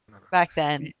 No. Back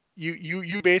then.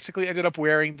 You basically ended up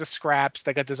wearing the scraps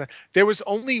that got designed. There was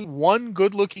only one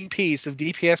good-looking piece of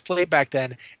DPS plate back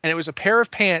then, and it was a pair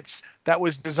of pants that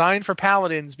was designed for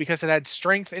paladins because it had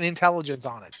strength and intelligence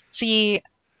on it. See,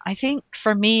 I think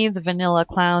for me, the vanilla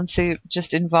clown suit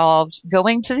just involved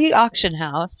going to the auction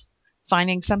house,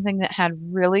 finding something that had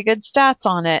really good stats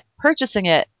on it, purchasing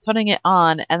it, putting it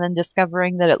on, and then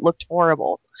discovering that it looked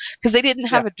horrible. Because they didn't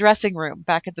have a dressing room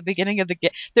back at the beginning of the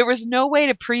game. There was no way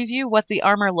to preview what the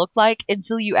armor looked like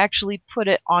until you actually put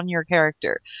it on your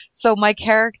character. So my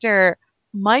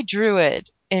druid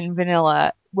in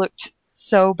vanilla looked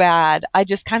so bad. I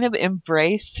just kind of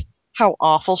embraced how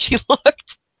awful she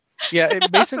looked. Yeah,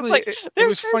 it basically Like, it was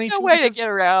there's funny no too way to because get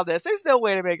around this. There's no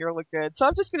way to make her look good. So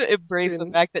I'm just gonna embrace the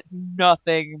In fact that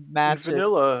nothing in matches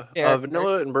vanilla, this character.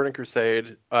 vanilla and Burning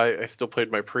Crusade, I still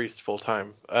played my priest full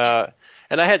time.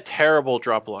 And I had terrible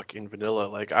drop luck in vanilla.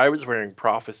 Like I was wearing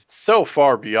prophecy so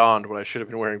far beyond what I should have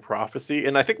been wearing prophecy,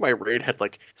 and I think my raid had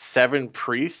like 7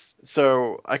 priests,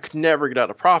 so I could never get out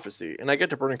of prophecy. And I get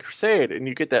to Burning Crusade, and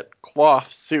you get that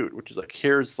cloth suit, which is like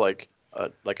here's like a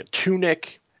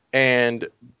tunic and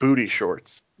booty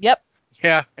shorts, Yep.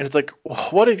 yeah, and it's like,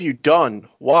 what have you done?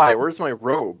 Why? Where's my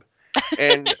robe?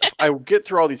 And I get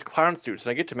through all these clown suits,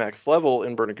 and I get to max level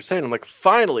in Burning Crusade, and I'm like,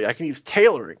 finally, I can use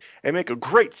tailoring and make a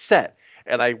great set.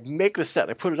 And I make the set,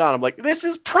 and I put it on. I'm like, this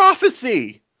is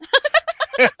prophecy.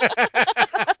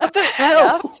 What the Yep.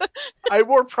 hell? I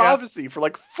wore yeah. prophecy for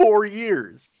like 4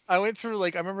 years. I went through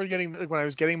like I remember getting like, when I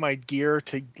was getting my gear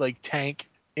to like tank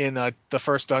in the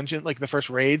first dungeon, like the first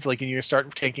raids, like and you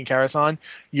start taking Karasan,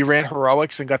 you ran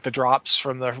heroics and got the drops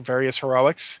from the various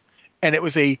heroics, and it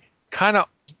was a kind of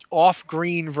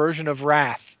off-green version of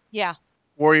Wrath, Yeah.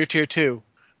 Warrior Tier 2.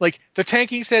 Like the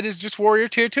tanking set is just Warrior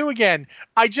Tier 2 again.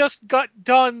 I just got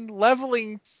done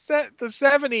leveling set the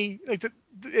 70, like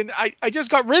and I just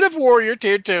got rid of Warrior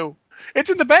Tier 2. It's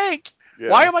in the bank. Yeah.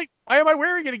 Why am I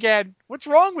wearing it again? What's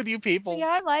wrong with you See, people?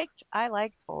 I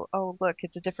liked. Oh, look,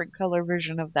 it's a different color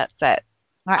version of that set.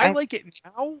 I I like it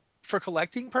now for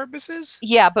collecting purposes,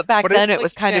 Yeah, but back but I then didn't it like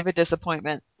was it kind then. of a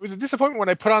disappointment. It was a disappointment when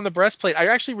I put on the breastplate. I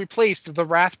actually replaced the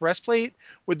Wrath breastplate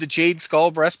with the Jade Skull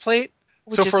breastplate.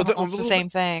 So Which is for the a almost the little bit, same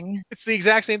thing. it's the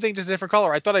exact same thing, just a different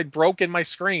color. I thought I'd broken my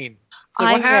screen. It's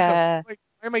like, what I happened? uh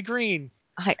Why am I green?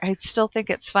 I still think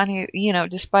it's funny,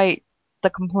 despite the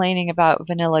complaining about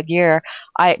vanilla gear,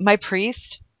 my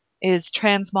priest is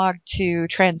transmogged to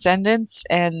Transcendence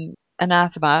and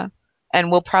Anathema, and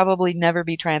will probably never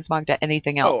be transmogged to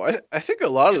anything Oh, else. I think a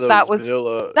lot of 'Cause those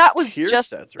vanilla that was tier just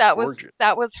sets are gorgeous.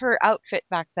 that was her outfit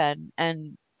back then,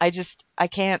 and I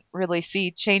can't really see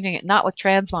changing it. Not with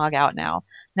Transmog out now.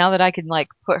 Now that I can like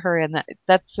put her in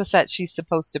that's the set she's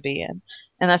supposed to be in,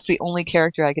 and that's the only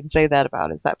character I can say that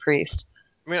about is that priest.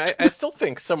 I mean, I still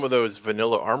think some of those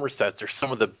vanilla armor sets are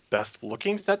some of the best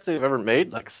looking sets they've ever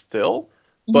made, like still,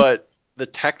 Mhm. but the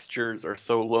textures are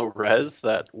so low res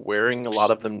that wearing a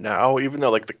lot of them now, even though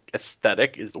like the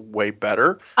aesthetic is way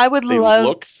better, I would they love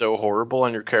look so horrible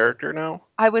on your character now.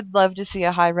 I would love to see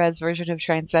a high res version of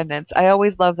Transcendence. I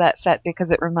always loved that set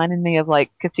because it reminded me of like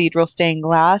Cathedral Stained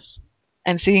Glass,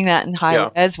 and seeing that in high Yeah.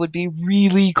 res would be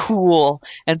really cool.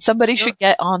 And somebody You know, should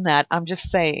get on that. I'm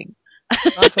just saying.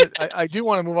 I do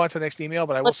want to move on to the next email,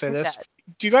 but I will Let's say do this: that.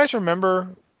 do you guys remember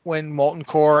when Molten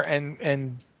Core and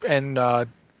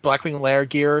Blackwing Lair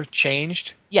gear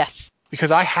changed? Yes.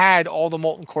 Because I had all the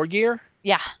Molten Core gear,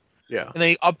 Yeah. Yeah. and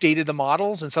they updated the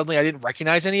models, and suddenly I didn't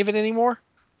recognize any of it anymore.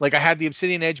 Like I had the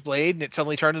Obsidian Edge blade, and it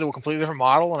suddenly turned into a completely different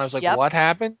model, and I was like, Yep. "What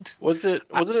happened?" Wasn't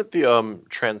it the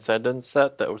Transcendence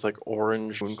set that was like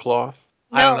orange mooncloth?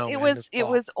 I don't No, know, man. It's it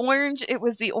all. was orange. It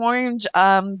was the orange,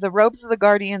 the robes of the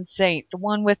Guardian Saint, the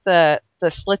one with the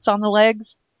slits on the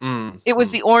legs. Mm. It was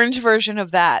the orange version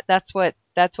of that. That's what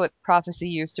Prophecy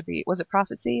used to be. Was it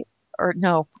Prophecy? Or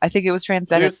no, I think it was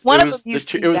Transcendent. It One of them was used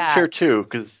to it be was that. tier 2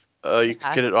 because you could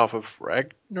Yeah. get it off of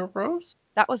Ragnaros.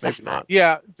 That was the Maybe hat. not.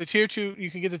 Yeah, the tier 2, you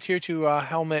can get the tier 2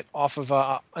 helmet off of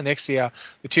Onyxia.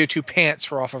 The tier 2 pants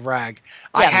were off of Rag.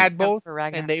 I Yeah, had pants both, for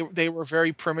and Ragnaros. they were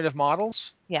very primitive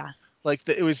models. Yeah. Like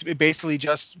it was basically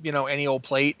just any old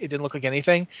plate. It didn't look like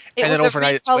anything. It And was then a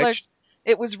overnight it recolored switched.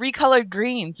 it was recolored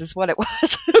greens is what it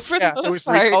was for the Yeah, it most was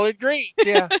part. recolored greens.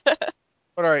 Yeah.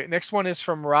 But all right, next one is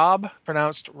from Rob,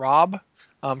 pronounced Rob,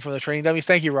 from the Training Dummies.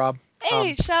 Thank you, Rob.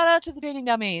 Hey, shout out to the training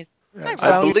dummies. Hi I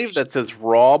Rob. believe Salutation. that says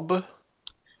Rob.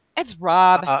 It's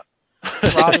Rob. Uh,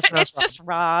 Rob is pronounced It's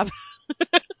Rob. just Rob.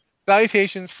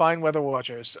 Salutations, fine weather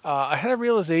watchers. I had a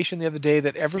realization the other day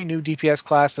that every new DPS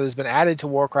class that has been added to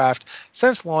Warcraft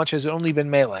since launch has only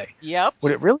been melee. Yep.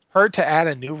 Would it really hurt to add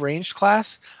a new ranged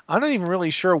class? I'm not even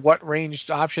really sure what ranged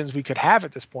options we could have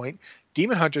at this point.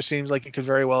 Demon Hunter seems like it could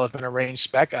very well have been a ranged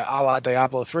spec, a la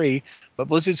Diablo 3, but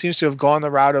Blizzard seems to have gone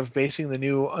the route of basing the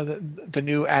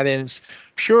new add-ins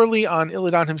purely on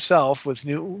Illidan himself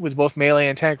with both melee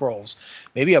and tank roles.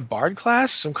 Maybe a Bard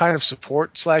class, some kind of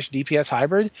support slash DPS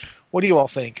hybrid. What do you all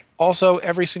think? Also,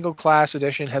 every single class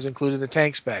edition has included a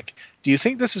tank spec. Do you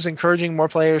think this is encouraging more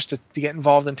players to get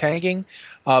involved in tanking?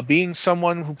 Being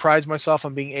someone who prides myself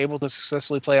on being able to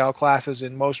successfully play all classes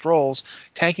in most roles,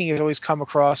 tanking has always come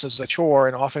across as a chore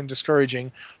and often discouraging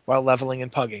while leveling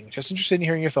and pugging. Just interested in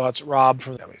hearing your thoughts, Rob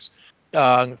from the Dummies.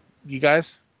 You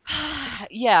guys?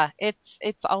 Yeah, it's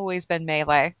always been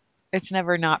melee. It's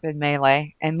never not been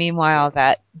melee. And meanwhile,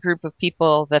 that group of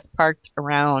people that's parked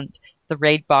around the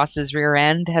raid boss's rear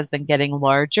end has been getting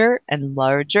larger and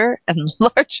larger and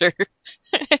larger.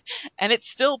 And it's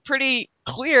still pretty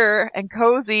clear and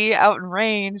cozy out in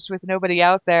range with nobody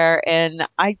out there. And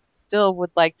I still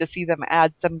would like to see them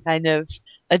add some kind of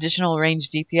additional range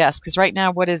DPS. Because right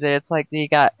now, what is it? It's like you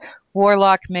got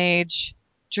Warlock, Mage,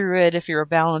 Druid if you're a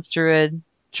balanced Druid,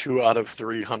 2 out of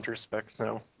 3 hunter specs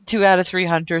now. 2 out of 3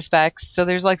 Hunter specs. So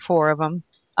there's like 4 of them.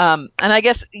 And I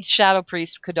guess Shadow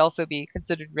Priest could also be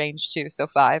considered range too, so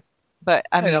 5. But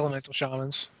I And mean, elemental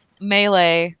shamans.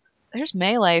 melee, there's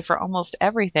melee for almost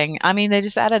everything. I mean, they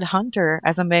just added Hunter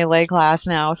as a melee class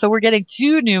now. So we're getting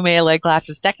 2 new melee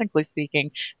classes, technically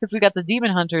speaking, because we got the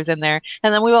Demon Hunters in there.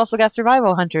 And then we've also got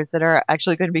Survival Hunters that are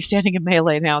actually going to be standing in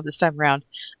melee now this time around.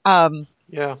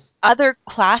 Yeah. Other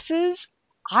classes,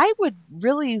 I would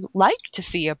really like to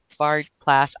see a bard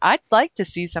class. I'd like to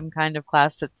see some kind of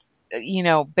class that's,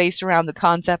 based around the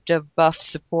concept of buff,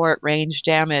 support, range,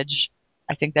 damage.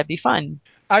 I think that'd be fun.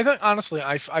 I think honestly,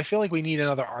 I feel like we need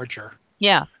another archer,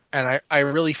 Yeah. and I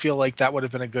really feel like that would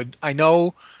have been a good. I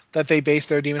know that they based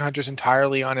their demon hunters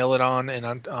entirely on Illidan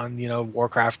and on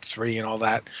Warcraft 3 and all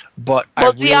that, but I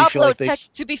Well, really feel Diablo, like they.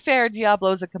 to be fair,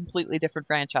 Diablo's a completely different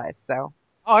franchise, so.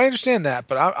 Oh, I understand that,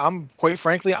 but I'm quite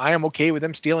frankly, I am okay with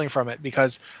them stealing from it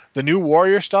because the new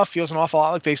warrior stuff feels an awful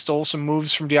lot like they stole some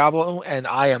moves from Diablo, and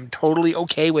I am totally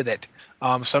okay with it.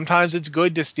 Sometimes it's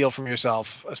good to steal from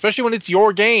yourself, especially when it's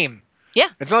your game. Yeah.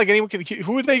 It's not like anyone can.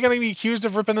 Who are they going to be accused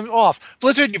of ripping them off?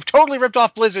 Blizzard, you've totally ripped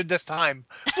off Blizzard this time.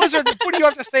 Blizzard, what do you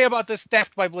have to say about this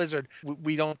theft by Blizzard?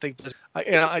 We don't think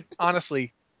Blizzard.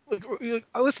 Honestly,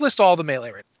 let's list all the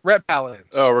melee rates. Ret Paladins.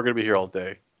 Oh, we're gonna be here all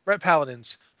day. Ret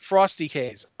Paladins, Frost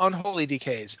DKs, Unholy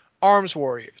DKs, Arms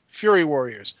Warriors, Fury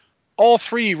Warriors, all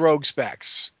 3 Rogue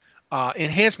specs,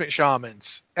 Enhancement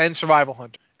Shamans, and Survival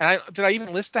Hunter. And did I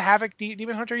even list the Havoc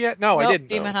Demon Hunter yet? No, I Nope, didn't.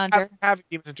 Demon Hunter. Havoc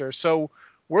Demon Hunter. So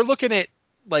we're looking at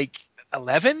like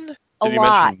 11. A Did you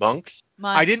lot. mention monks?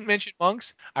 I didn't mention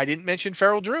monks. I didn't mention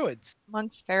feral druids.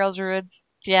 Monks, feral druids.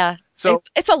 Yeah. So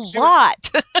it's a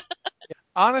lot.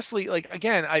 honestly, like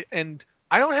again, I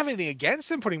don't have anything against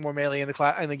them putting more melee in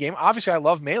the game. Obviously, I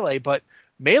love melee, but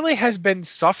melee has been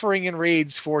suffering in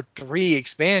raids for 3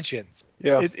 expansions.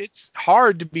 Yeah. It's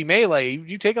hard to be melee.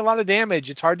 You take a lot of damage.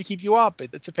 It's hard to keep you up.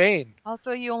 It's a pain.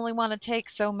 Also, you only want to take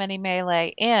so many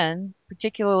melee in,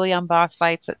 particularly on boss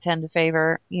fights that tend to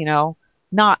favor,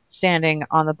 not standing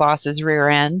on the boss's rear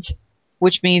end,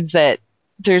 which means that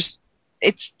there's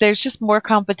just more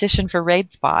competition for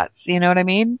raid spots. You know what I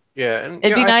mean? Yeah, and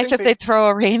It'd be I nice think if they throw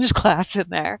a range class in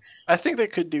there. I think they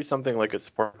could do something like a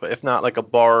support, if not like a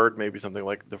bard, maybe something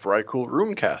like the very cool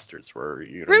runecasters, where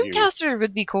you Runecaster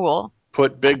would be cool.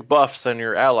 put big buffs on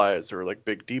your allies or like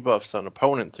big debuffs on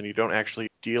opponents, and you don't actually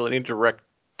deal any direct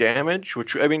damage.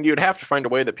 Which I mean, you'd have to find a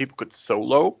way that people could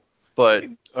solo, but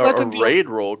Let a them deal. raid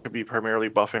role could be primarily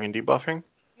buffing and debuffing.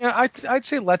 Yeah, I'd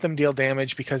say let them deal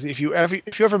damage because if you ever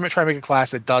try to make a class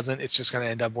that doesn't, it's just going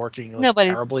to end up working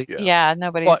terribly.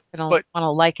 Nobody's gonna want to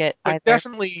like it But either.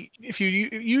 definitely, if you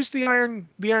use the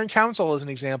Iron Council as an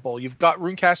example, you've got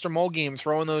Runecaster Mulgame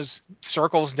throwing those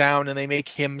circles down, and they make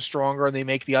him stronger, and they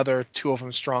make the other 2 of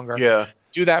them stronger. Yeah.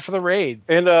 Do that for the raid.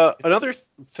 And another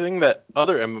thing that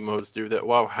other MMOs do that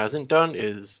WoW hasn't done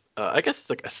is, I guess it's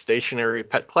like a stationary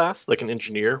pet class, like an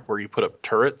engineer, where you put up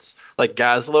turrets. Like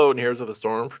Gazlo in Heroes of the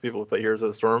Storm, for people who play Heroes of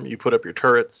the Storm, you put up your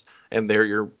turrets, and they're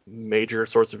your major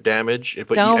source of damage.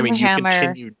 But you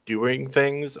continue doing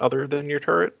things other than your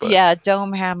turret. But... Yeah,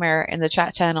 Domehammer in the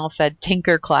chat channel said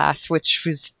Tinker class,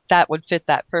 that would fit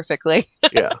that perfectly.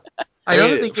 Yeah. I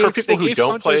know that for people who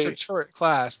don't play a turret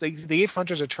class. They gave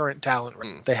hunters a turret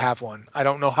talent. They have one. I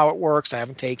don't know how it works. I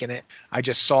haven't taken it. I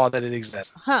just saw that it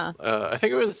exists. Huh. I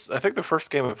think the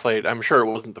first game I played, I'm sure it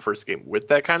wasn't the first game with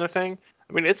that kind of thing.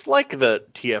 I mean, it's like the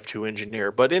TF2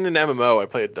 engineer, but in an MMO, I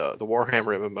played the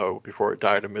Warhammer MMO before it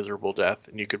died a miserable death,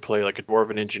 and you could play like a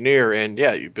dwarven engineer, and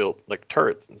yeah, you built like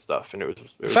turrets and stuff, and it was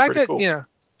pretty cool. The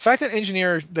fact that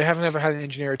engineer, they haven't ever had an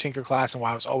engineer or tinker class in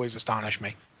WoW has always astonished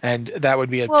me. And that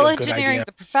would be a good idea. Well, engineering's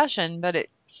a profession, but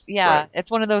it's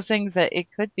one of those things that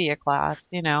it could be a class,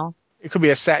 It could be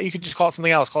you could just call it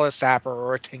something else. Call it a sapper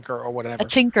or a tinker or whatever. A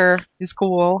tinker is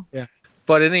cool. Yeah.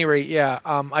 But at any rate,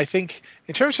 I think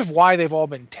in terms of why they've all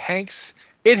been tanks,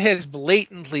 it has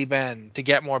blatantly been to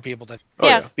get more people to.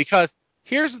 Yeah. Because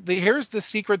here's the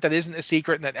secret that isn't a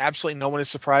secret and that absolutely no one is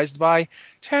surprised by.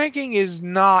 Tanking is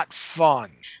not fun.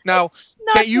 Now,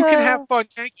 you can have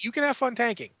fun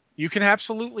tanking. You can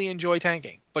absolutely enjoy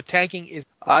tanking, but tanking is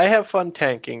I have fun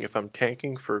tanking if I'm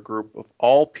tanking for a group of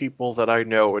all people that I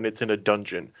know and it's in a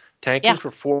dungeon. Yeah. Tanking for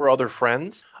 4 other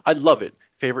friends, I love it.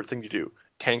 Favorite thing to do.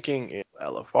 Tanking in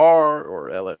LFR or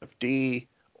LFD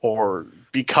or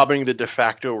becoming the de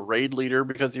facto raid leader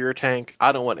because you're a tank.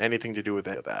 I don't want anything to do with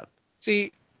any of that.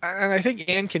 see, and I think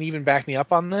Anne can even back me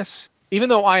up on this. Even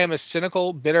though I am a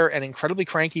cynical, bitter, and incredibly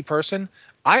cranky person,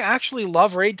 I actually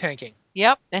love raid tanking,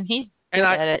 Yep. And he's and good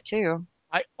at it too.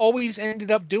 I always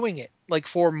ended up doing it, like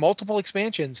for multiple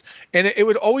expansions. And it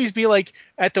would always be like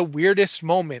at the weirdest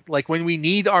moment, like when we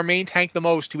need our main tank the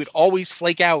most, he would always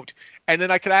flake out. And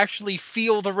then I could actually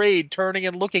feel the raid turning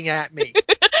and looking at me.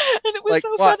 And it was Like, so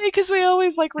what? funny because we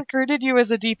always like recruited you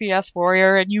as a DPS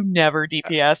warrior and you never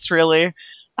DPS really.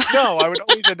 No, I would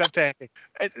always end up tanking.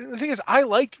 And the thing is, I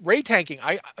like raid tanking.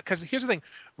 Because here's the thing,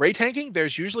 raid tanking,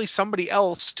 there's usually somebody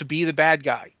else to be the bad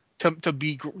guy, to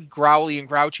be growly and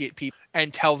grouchy at people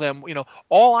and tell them,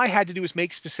 all I had to do was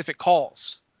make specific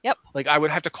calls. Yep. Like I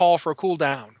would have to call for a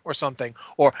cooldown or something,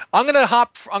 or I'm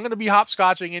gonna be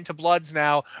hopscotching into Bloods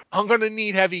now. I'm gonna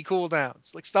need heavy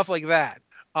cooldowns, like stuff like that.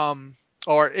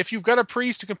 Or if you've got a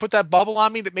priest who can put that bubble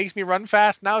on me that makes me run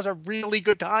fast, now is a really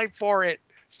good time for it.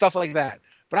 Stuff like that.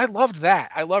 But I loved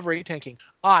that. I love raid tanking.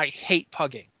 I hate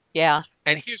pugging. Yeah.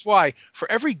 And here's why.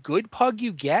 For every good pug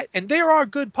you get, and there are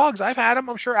good pugs. I've had them.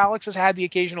 I'm sure Alex has had the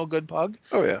occasional good pug.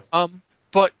 Oh yeah.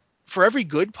 But for every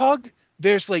good pug,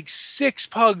 there's like 6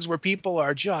 pugs where people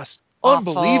are just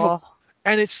unbelievable. Awful.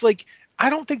 And it's like, I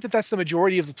don't think that that's the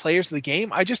majority of the players of the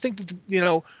game. I just think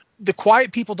that, the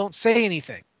quiet people don't say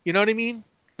anything. You know what I mean?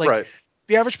 Like, Right.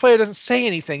 the average player doesn't say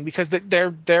anything because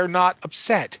they're not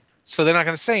upset. So they're not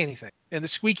going to say anything. And the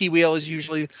squeaky wheel is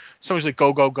usually someone's like,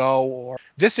 go, go, go. Or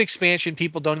this expansion,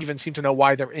 people don't even seem to know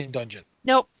why they're in dungeon.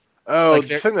 Nope. Oh, Like,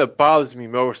 the thing that bothers me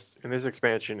most in this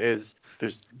expansion is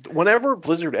there's whenever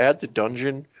Blizzard adds a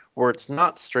dungeon where it's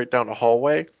not straight down a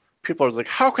hallway, people are like,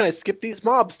 "How can I skip these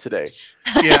mobs today?"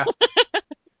 yeah.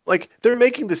 Like they're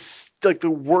making this like the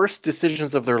worst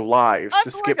decisions of their lives I'm to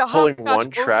going skip to pulling hopscotch one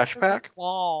over trash this pack.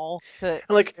 wall to And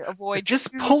like avoid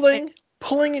just 2 things.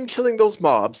 pulling and killing those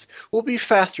mobs will be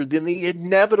faster than the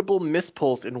inevitable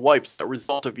mispulls and wipes that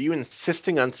result of you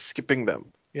insisting on skipping them.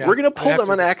 Yeah. We're gonna I pull have them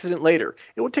to on agree. accident later.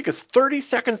 It would take us 30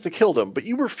 seconds to kill them, but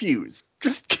you refuse.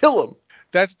 Just kill them.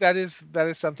 That is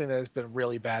something that has been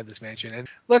really bad this mansion. And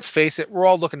let's face it, we're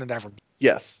all looking at Everbloom.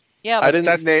 Yes. Yep. I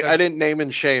didn't name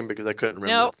and shame because I couldn't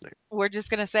remember Nope. its name. We're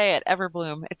just gonna say it.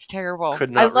 Everbloom. It's terrible.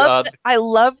 Could not I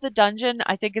love the dungeon.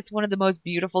 I think it's one of the most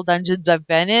beautiful dungeons I've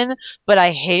been in, but I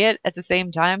hate it at the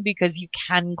same time because you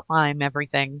can climb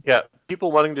everything. yeah,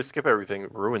 people wanting to skip everything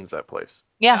ruins that place.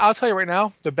 Yeah. I'll tell you right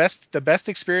now, the best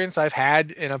experience I've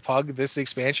had in a pug this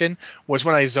expansion was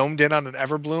when I zoomed in on an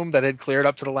Everbloom that had cleared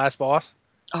up to the last boss,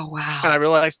 Oh and I wow.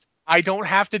 realized I don't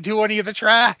have to do any of the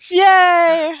trash. Yay!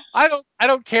 I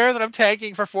don't care that I'm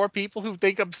tanking for 4 people who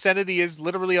think obscenity is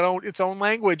literally its own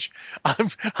language. I'm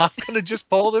gonna just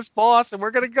pull this boss and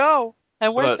we're gonna go.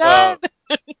 And we're But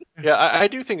done. yeah, I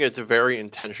do think it's a very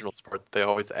intentional sport that they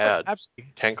always Oh, add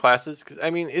absolutely. tank classes because I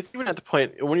mean it's even at the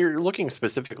point when you're looking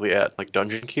specifically at like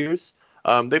dungeon queues.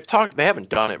 They haven't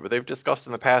done it, but they've discussed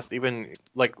in the past even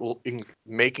like in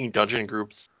making dungeon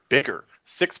groups bigger,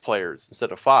 6 players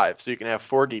instead of 5, so you can have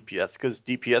 4 DPS because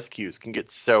DPS queues can get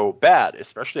so bad,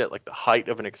 especially at like the height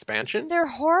of an expansion. They're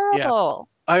Yeah, horrible.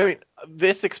 I mean,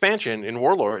 this expansion in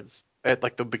Warlords, at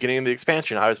like the beginning of the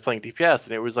expansion, I was playing DPS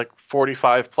and it was like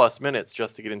 45 plus minutes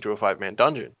just to get into a 5-man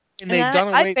dungeon. and And they've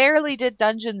done I away. barely did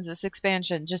dungeons this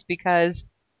expansion just because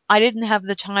I didn't have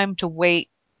the time to wait.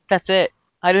 That's it.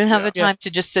 I didn't have Yeah. the Yeah, time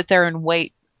to just sit there and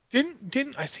wait.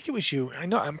 didn't I think it was you? I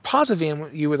know I'm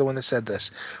positive you were the one that said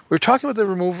this. We were talking about the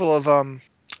removal of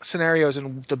scenarios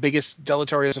and the biggest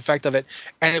deleterious effect of it,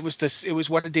 and it was this. It was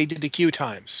what they did to queue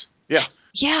times Yeah.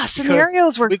 Yeah, because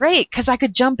scenarios were with great because I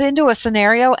could jump into a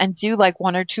scenario and do like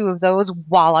 1 or 2 of those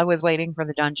while I was waiting for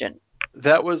the dungeon.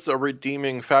 That was a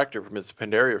redeeming factor for Miss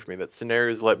Pandaria for me. That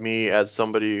scenarios let me, as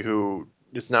somebody who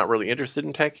is not really interested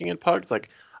in tanking in pugs, like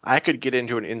I could get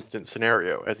into an instant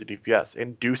scenario as a DPS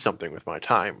and do something with my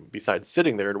time besides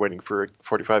sitting there and waiting for a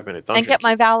 45-minute And dungeon get queue.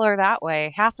 my valor that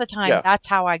way. Half the time, Yeah. that's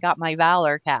how I got my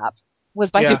valor cap was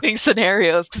by yeah, doing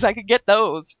scenarios because I could get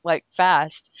those like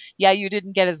fast. Yeah, you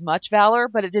didn't get as much valor,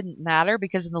 but it didn't matter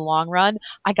because in the long run,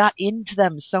 I got into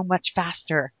them so much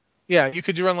faster. yeah, you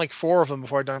could run like 4 of them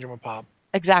before a dungeon would pop.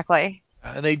 Exactly.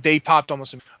 And they popped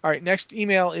almost. All right, next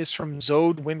email is from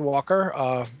Zode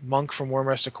Windwalker, monk from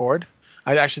Wormrest Accord.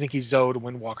 I actually think he's Zode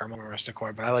Windwalker, Wormrest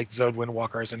Accord, but I like Zode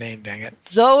Windwalker as a name. Dang it,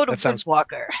 Zode that sounds.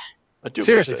 Windwalker. I do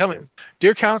Seriously, like tell that me, game.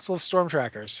 dear Council of Storm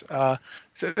Trackers. So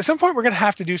at some point we're gonna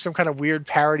have to do some kind of weird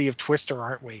parody of Twister,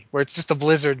 aren't we? Where it's just a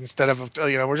blizzard instead of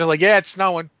we're just like, yeah, it's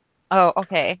snowing. Oh,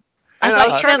 okay. I And I thought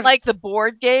was you trying meant to. like the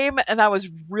board game, and I was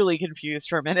really confused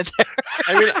for a minute there.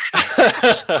 I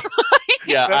mean,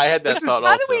 yeah, I had This that is thought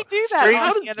How do we also. do that straight. on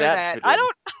How the does that internet? fit I in?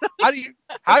 don't.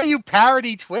 How do you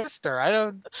parody Twister? I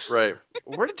don't. Right.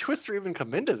 Where did Twister even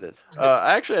come into this?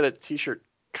 I actually had a T-shirt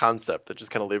concept that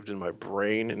just kind of lived in my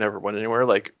brain and never went anywhere.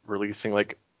 Like releasing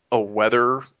like a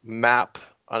weather map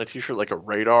on a T-shirt, like a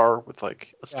radar with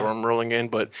like a Yeah. storm rolling in.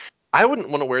 But I wouldn't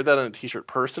want to wear that on a T-shirt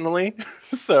personally,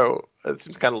 so it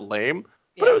seems kind of lame.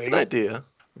 But it Yeah. was an idea.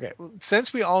 Okay, well,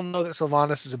 since we all know that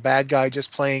Sylvanas is a bad guy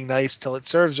just playing nice till it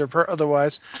serves her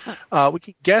otherwise, we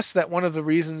can guess that one of the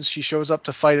reasons she shows up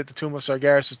to fight at the Tomb of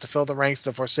Sargeras is to fill the ranks of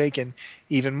the Forsaken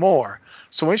even more.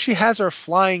 So when she has her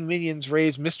flying minions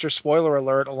raise Mr. Spoiler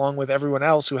Alert along with everyone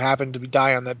else who happened to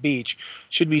die on that beach,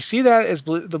 should we see that as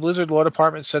the Blizzard Law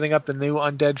Department setting up the new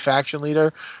undead faction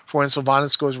leader for when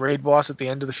Sylvanas goes raid boss at the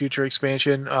end of the future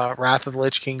expansion, Wrath of the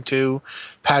Lich King 2,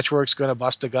 Patchwork's gonna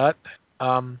bust a gut?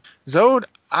 Zode,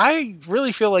 I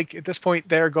really feel like at this point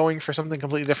they're going for something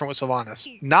completely different with Sylvanas.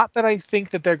 Not that I think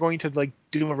that they're going to like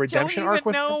do a Don't redemption arc even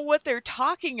with her. know what they're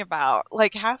talking about.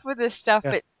 Like half of this stuff,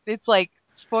 Yeah. it's like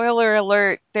spoiler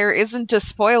alert. There isn't a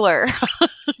spoiler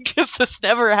because this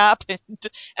never happened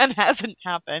and hasn't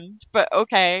happened. But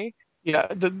okay. Yeah,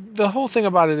 the whole thing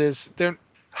about it is they're.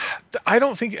 I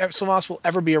don't think Sylvanas will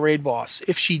ever be a raid boss.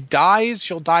 If she dies,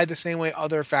 she'll die the same way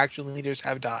other faction leaders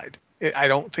have died. I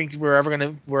don't think we're ever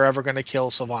gonna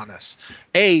kill Sylvanas.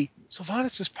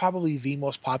 Sylvanas is probably the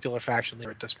most popular faction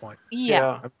leader at this point.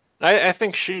 Yeah. Yeah. I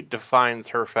think she defines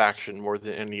her faction more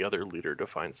than any other leader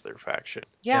defines their faction.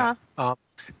 Yeah.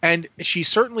 And she's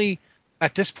certainly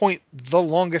at this point the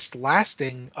longest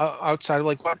lasting outside of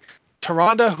like what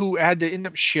Tyrande, who had to end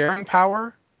up sharing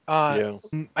power. Yeah.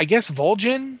 I guess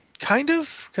Vol'jin, kind of,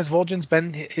 because Vol'jin's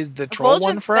been the troll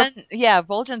one forever.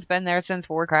 Vol'jin's been there since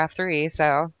Warcraft 3,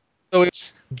 so So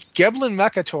it's Geblan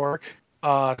Mekatork,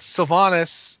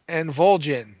 Sylvanas, and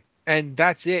Vol'jin, and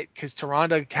that's it. Because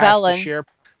Tyrande has to Velen. share.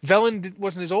 Velen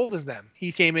wasn't as old as them.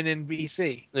 He came in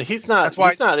BC. He's not. That's why.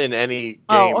 He's not in any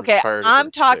Oh, games okay. prior to I'm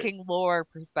this day. talking lore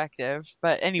perspective,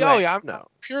 but Oh anyway, yeah, I'm No.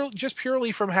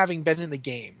 purely from having been in the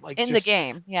game. Like in the just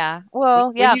game, yeah. Well,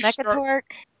 when yeah, you start Mekatork.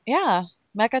 Yeah,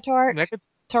 Mekatork, Mecha,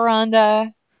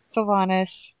 Tyrande,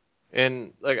 Sylvanas.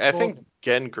 And like I well, think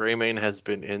Gen Greymane has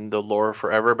been in the lore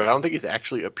forever, but I don't think he's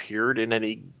actually appeared in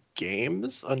any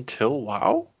games until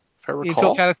WoW, if I until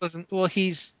recall. Cataclysm. Well,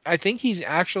 I think he's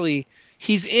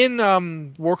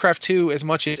in Warcraft 2 as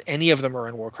much as any of them are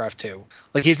in Warcraft 2.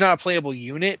 Like he's not a playable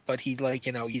unit, but he like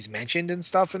he's mentioned and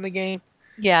stuff in the game.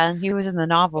 Yeah, and he was in the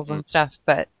novels Mm. and stuff,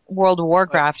 but World of But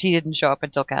Warcraft, he didn't show up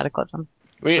until Cataclysm.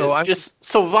 I so mean, I just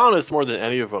Sylvanas more than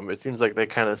any of them. It seems like they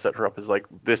kind of set her up as like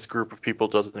this group of people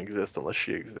doesn't exist unless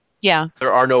she exists. Yeah,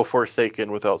 There are no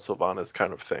Forsaken without Sylvanas,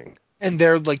 kind of thing. and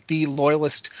they're like the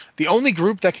loyalist. The only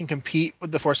group that can compete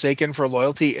with the Forsaken for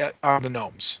loyalty are the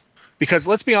gnomes. Because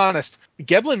let's be honest,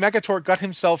 Geblan Mekatork got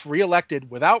himself reelected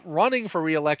without running for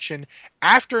reelection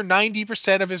after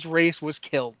 90% of his race was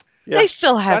killed. Yeah. they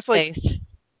still have That's like faith.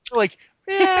 like,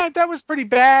 yeah, that was pretty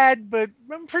bad, but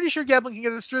I'm pretty sure Geblan can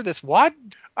get us through this. What?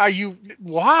 Are you?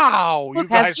 Wow, you Look,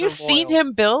 have guys you are seen loyal.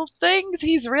 him build things?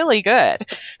 He's really good.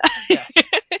 Yeah,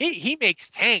 he makes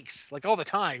tanks like all the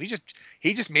time.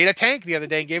 He just made a tank the other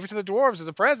day and gave it to the dwarves as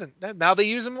a present. Now they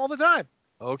use them all the time.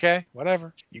 Okay,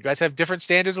 whatever. You guys have different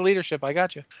standards of leadership. I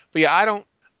got you. But yeah,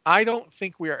 I don't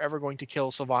think we are ever going to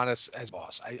kill Sylvanas as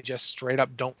boss. I just straight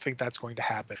up don't think that's going to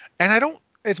happen. And I don't,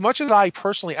 as much as I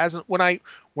personally, when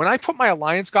I put my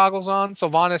alliance goggles on,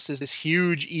 Sylvanas is this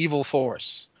huge evil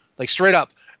force. Like straight up,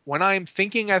 when I'm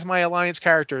thinking as my alliance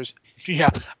characters,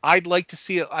 yeah, I'd like to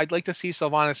see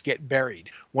Sylvanas get buried.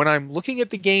 When I'm looking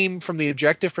at the game from the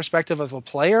objective perspective of a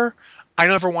player, I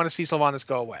never want to see Sylvanas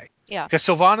go away. Yeah. Because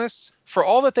Sylvanas, for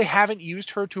all that they haven't used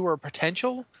her to her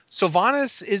potential,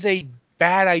 Sylvanas is a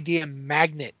bad idea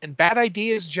magnet, and bad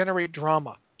ideas generate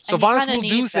drama. And you Sylvanas kind of will do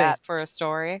need things. that for a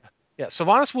story. Yeah,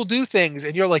 Sylvanas will do things,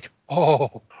 and you're like,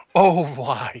 oh,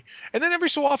 why? And then every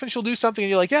so often she'll do something, and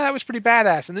you're like, yeah, that was pretty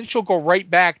badass. And then she'll go right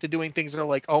back to doing things that are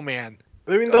like, oh man,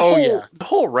 I mean, oh yeah, the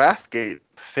whole Wrathgate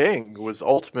thing was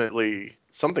ultimately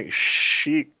something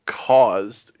she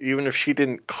caused, even if she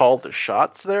didn't call the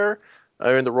shots there.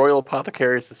 I mean, the Royal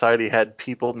Apothecary Society had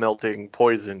people melting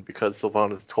poison because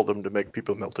Sylvanas told them to make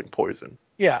people melting poison.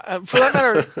 Yeah, for that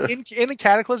matter, in a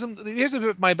Cataclysm, here's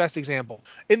my best example.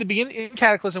 In the beginning, in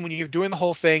Cataclysm, when you're doing the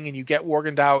whole thing and you get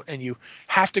Worgened out and you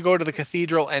have to go to the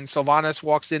cathedral, and Sylvanas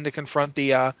walks in to confront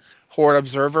the Horde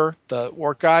Observer, the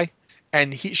orc guy,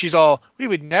 and she's all, "We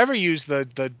would never use the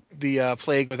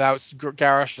plague without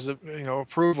Garrosh's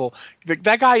approval."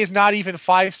 That guy is not even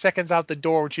 5 seconds out the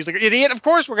door when she's like, "Idiot! Of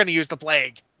course we're going to use the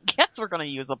plague." Guess we're going to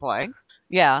use a plague.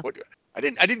 Yeah. I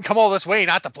didn't come all this way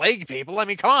not to plague people. I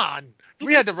mean, come on.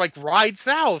 We had to ride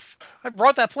south. I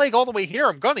brought that plague all the way here.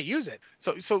 I'm gonna use it.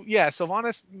 So yeah,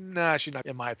 Sylvanas, nah, she's not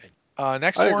in my opinion.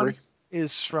 Next I one agree.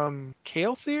 is from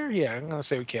Kael'thir. Yeah, I'm gonna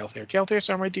say with Kael'thir. Kael'thir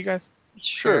sound right to you guys?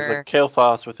 Sure, it's like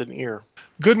Kael'thas with an ear.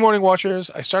 Good morning, Watchers.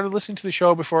 I started listening to the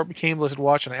show before it became Blizzard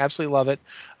Watch, and I absolutely love it,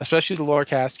 especially the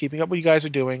Lorecast. Keeping up what you guys are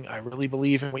doing, I really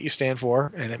believe in what you stand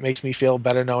for, and it makes me feel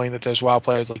better knowing that there's WoW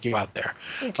players like you out there.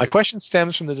 My question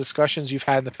stems from the discussions you've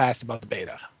had in the past about the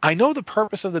beta. I know the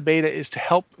purpose of the beta is to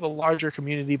help the larger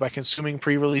community by consuming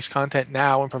pre-release content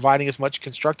now and providing as much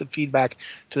constructive feedback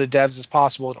to the devs as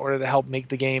possible in order to help make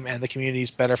the game and the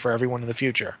communities better for everyone in the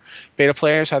future. Beta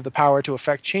players have the power to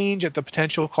affect change at the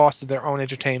potential cost of their own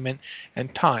entertainment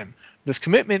and time. This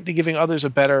commitment to giving others a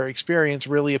better experience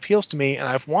really appeals to me, and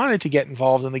I've wanted to get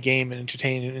involved in the game and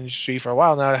entertainment industry for a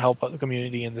while now to help the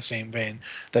community in the same vein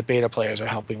that beta players are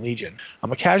helping Legion.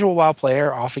 I'm a casual WoW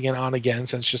player, off again, on again,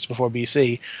 since just before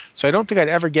BC, so I don't think I'd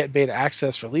ever get beta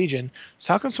access for Legion,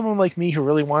 so how can someone like me who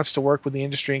really wants to work with the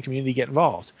industry and community get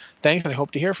involved? Thanks, and I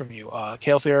hope to hear from you.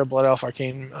 Kael'thir, Blood Elf,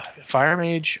 Arcane, Fire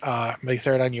Mage, May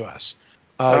 3rd on US.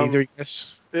 Either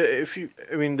yes. I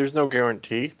mean, there's no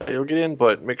guarantee that you'll get in,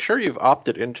 but make sure you've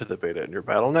opted into the beta in your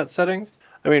BattleNet settings.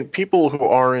 I mean, people who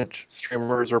aren't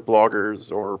streamers or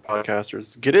bloggers or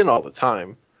podcasters get in all the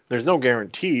time. There's no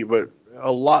guarantee, but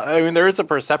there is a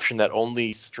perception that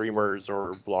only streamers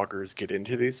or bloggers get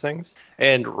into these things.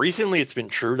 And recently it's been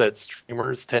true that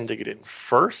streamers tend to get in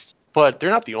first, but they're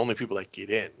not the only people that get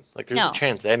in. Like, there's a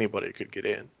chance anybody could get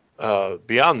in.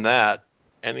 Beyond that,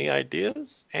 any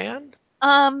ideas, Anne?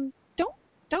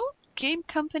 Don't game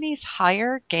companies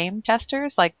hire game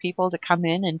testers, like people to come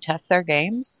in and test their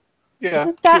games? Yeah,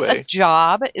 isn't that QA. a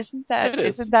job? Isn't It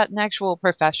is. that an actual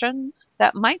profession?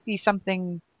 That might be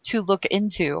something to look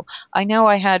into. I know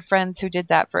I had friends who did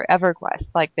that for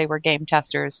EverQuest, like they were game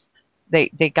testers. They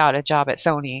got a job at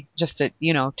Sony just to,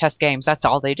 test games. That's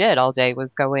all they did all day,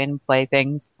 was go in, play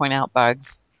things, point out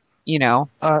bugs,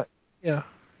 Yeah.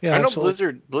 Yeah, I know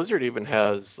absolutely. Blizzard even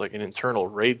has like an internal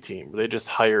raid team. They just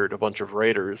hired a bunch of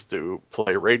raiders to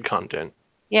play raid content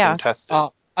Yeah. and test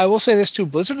it. I will say this too.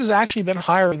 Blizzard has actually been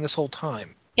hiring this whole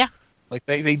time. Yeah. Like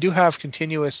they do have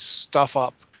continuous stuff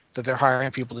up that they're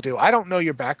hiring people to do. I don't know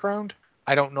your background.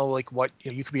 I don't know like what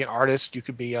you could be an artist. You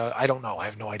could be I don't know. I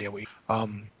have no idea what.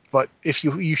 But if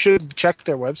you should check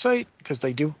their website because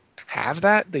they do have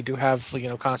that. They do have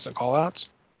constant call outs.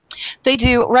 They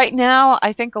do. Right now,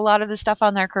 I think a lot of the stuff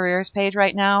on their careers page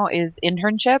right now is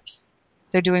internships.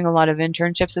 They're doing a lot of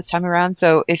internships this time around.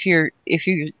 So if you're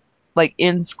like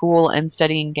in school and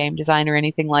studying game design or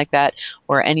anything like that,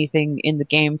 or anything in the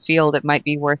game field, it might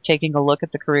be worth taking a look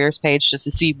at the careers page just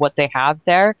to see what they have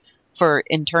there for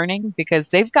interning, because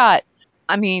they've got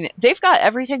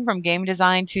everything from game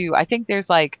design to, I think there's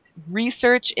like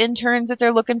research interns that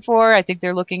they're looking for. I think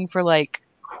they're looking for like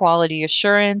quality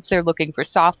assurance. They're looking for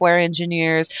software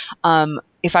engineers.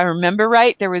 If I remember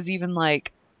right, there was even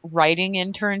like writing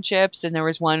internships, and there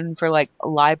was one for like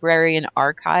library and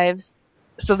archives.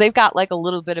 So they've got like a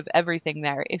little bit of everything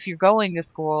there. If you're going to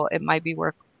school, it might be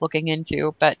worth looking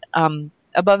into. But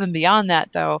above and beyond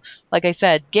that, though, like I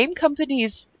said, game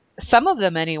companies, some of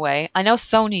them anyway, I know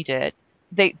Sony did.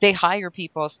 They hire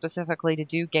people specifically to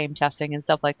do game testing and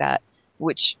stuff like that.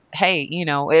 Which, hey,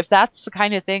 if that's the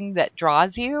kind of thing that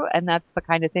draws you and that's the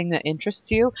kind of thing that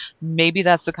interests you, maybe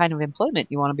that's the kind of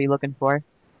employment you want to be looking for.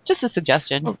 Just a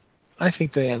suggestion. Well, I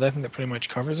think that pretty much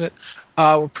covers it.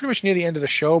 We're pretty much near the end of the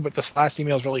show, but this last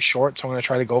email is really short, so I'm going to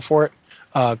try to go for it.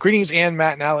 Greetings, Ann,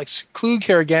 Matt, and Alex. Klug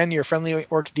here again, your friendly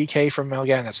orc DK from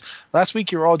Mal'Ganis. Last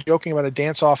week you were all joking about a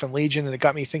dance-off in Legion, and it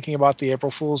got me thinking about the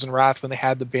April Fools and Wrath when they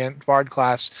had the Bard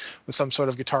class with some sort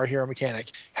of Guitar Hero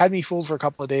mechanic. Had me fooled for a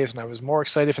couple of days, and I was more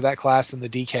excited for that class than the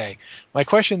DK. My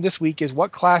question this week is,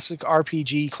 what classic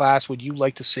RPG class would you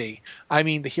like to see? I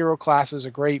mean, the hero classes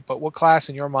are great, but what class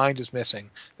in your mind is missing?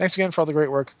 Thanks again for all the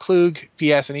great work. Klug,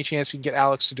 P.S. Any chance we can get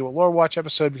Alex to do a Lore Watch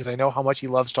episode, because I know how much he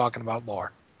loves talking about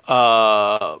lore.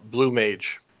 Blue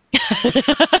Mage.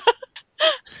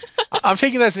 I'm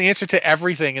taking that as an answer to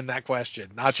everything in that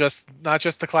question, not just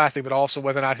the classic, but also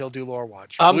whether or not he'll do Lore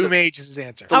Watch. Blue Mage is his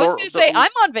answer. I was going to say,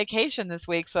 I'm on vacation this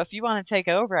week, so if you want to take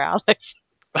over, Alex.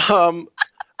 I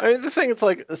mean, the thing is,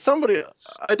 like,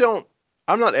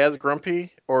 I'm not as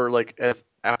grumpy or like as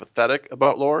apathetic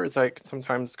about lore as I can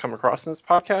sometimes come across in this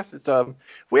podcast. It's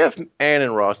we have Anne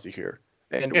and Rossi here,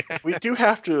 and we do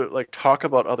have to like talk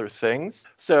about other things.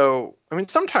 So I mean,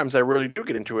 sometimes I really do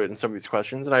get into it in some of these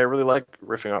questions, and I really like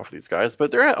riffing off these guys.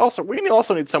 But we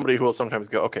also need somebody who will sometimes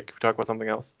go, okay, can we talk about something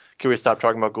else? Can we stop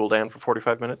talking about Gul'dan for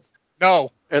 45 minutes?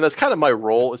 No. And that's kind of my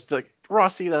role, is to like,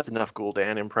 Rossi, that's enough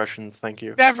Gul'dan impressions, thank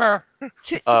you. Never.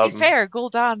 To be fair,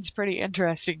 Gul'dan's pretty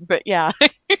interesting, but yeah.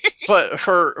 But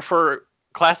for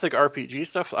classic RPG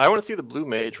stuff, I want to see the Blue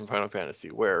Mage from Final Fantasy,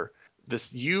 where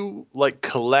you like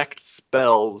collect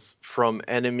spells from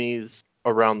enemies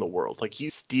around the world. Like you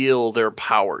steal their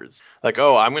powers. Like,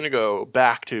 oh, I'm gonna go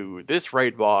back to this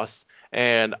raid boss,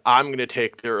 and I'm gonna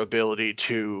take their ability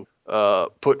to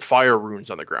put fire runes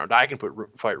on the ground. I can put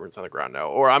fire runes on the ground now.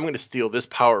 Or I'm going to steal this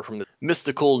power from the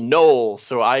mystical knoll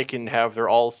so I can have their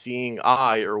all-seeing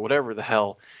eye or whatever the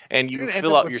hell. And you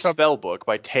fill out your spell book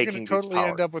by taking these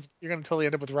powers. You're going to totally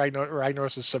end up with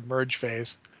Ragnaros' Submerge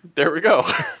phase. There we go.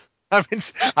 I mean,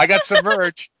 I got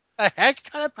Submerge. The heck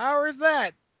kind of power is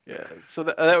that? Yeah, so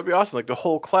that would be awesome. Like the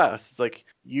whole class is like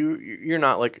you're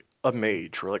not like a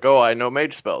mage. We're like, oh, I know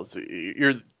mage spells.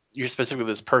 You're specifically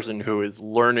this person who is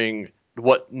learning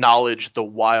what knowledge the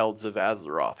wilds of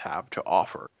Azeroth have to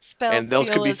offer. Spell and those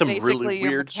could be some really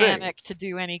weird mechanic things to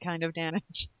do any kind of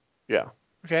damage. Yeah.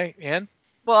 Okay, and?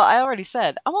 Well, I already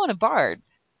said, I want a bard.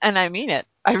 And I mean it.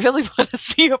 I really want to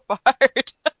see a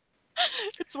bard.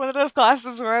 It's one of those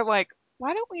classes where I'm like,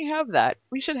 why don't we have that?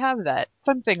 We should have that.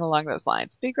 Something along those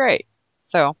lines. Be great.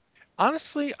 So.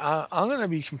 Honestly, I'm going to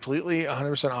be completely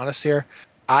 100% honest here.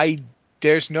 I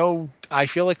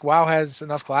feel like WoW has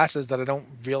enough classes that I don't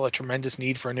feel a tremendous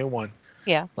need for a new one.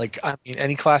 Yeah. Like, I mean,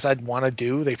 any class I'd want to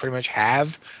do, they pretty much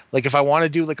have. Like, if I want to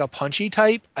do like a punchy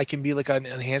type, I can be like an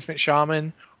enhancement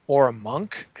shaman or a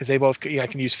monk, because they both, I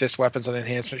can use fist weapons on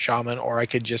enhancement shaman, or I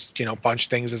could just, punch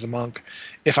things as a monk.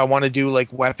 If I want to do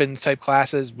like weapons type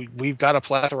classes, we've got a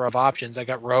plethora of options. I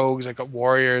got rogues, I got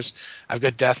warriors, I've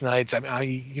got death knights. I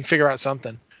mean, you can figure out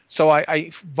something. So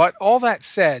but all that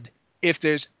said, if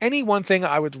there's any one thing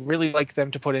I would really like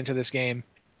them to put into this game,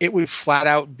 it would flat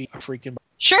out be a freaking.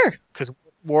 Sure. Because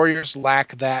warriors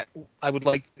lack that. I would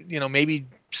like, maybe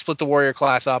split the warrior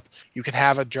class up. You can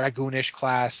have a dragoonish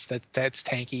class that's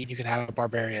tanky. You can have a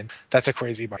barbarian. That's a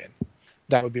crazy barbarian.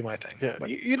 That would be my thing. Yeah. But,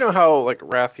 you know how like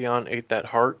Wrathion ate that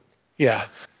heart? Yeah.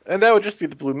 And that would just be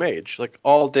the Blue Mage. Like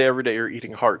all day, every day, you're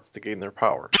eating hearts to gain their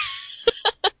power.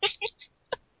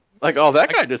 Like, oh,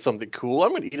 that guy did something cool. I'm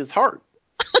going to eat his heart.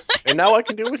 And now I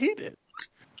can do what he did.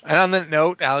 And on that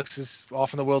note, Alex is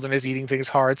off in the wilderness eating things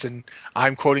hearts, and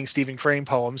I'm quoting Stephen Crane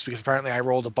poems because apparently I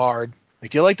rolled a bard.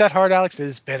 Like, do you like that heart, Alex? It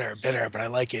is bitter, but I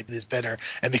like it. It is bitter.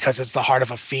 And because it's the heart of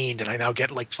a fiend, and I now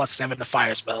get like +7 to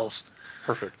fire spells.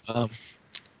 Perfect.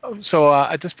 So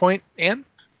at this point, Anne?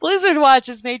 Blizzard Watch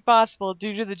is made possible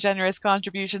due to the generous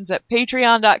contributions at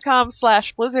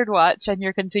patreon.com/blizzardwatch, and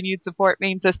your continued support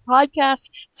means this podcast,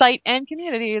 site, and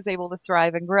community is able to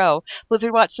thrive and grow.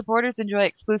 Blizzard Watch supporters enjoy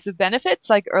exclusive benefits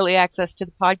like early access to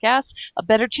the podcast, a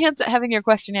better chance at having your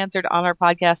question answered on our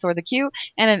podcast or the queue,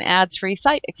 and an ads-free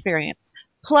site experience.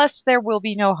 Plus, there will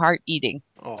be no heart eating.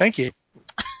 Oh. Thank you.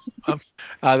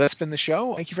 That's been the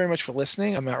show. Thank you very much for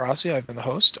listening. I'm Matt Rossi. I've been the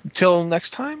host. Until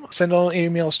next time, send all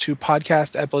emails to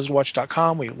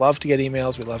podcast@blizzardwatch.com. We love to get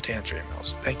emails. We love to answer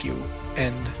emails. Thank you,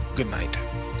 and good night.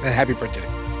 And happy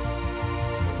birthday.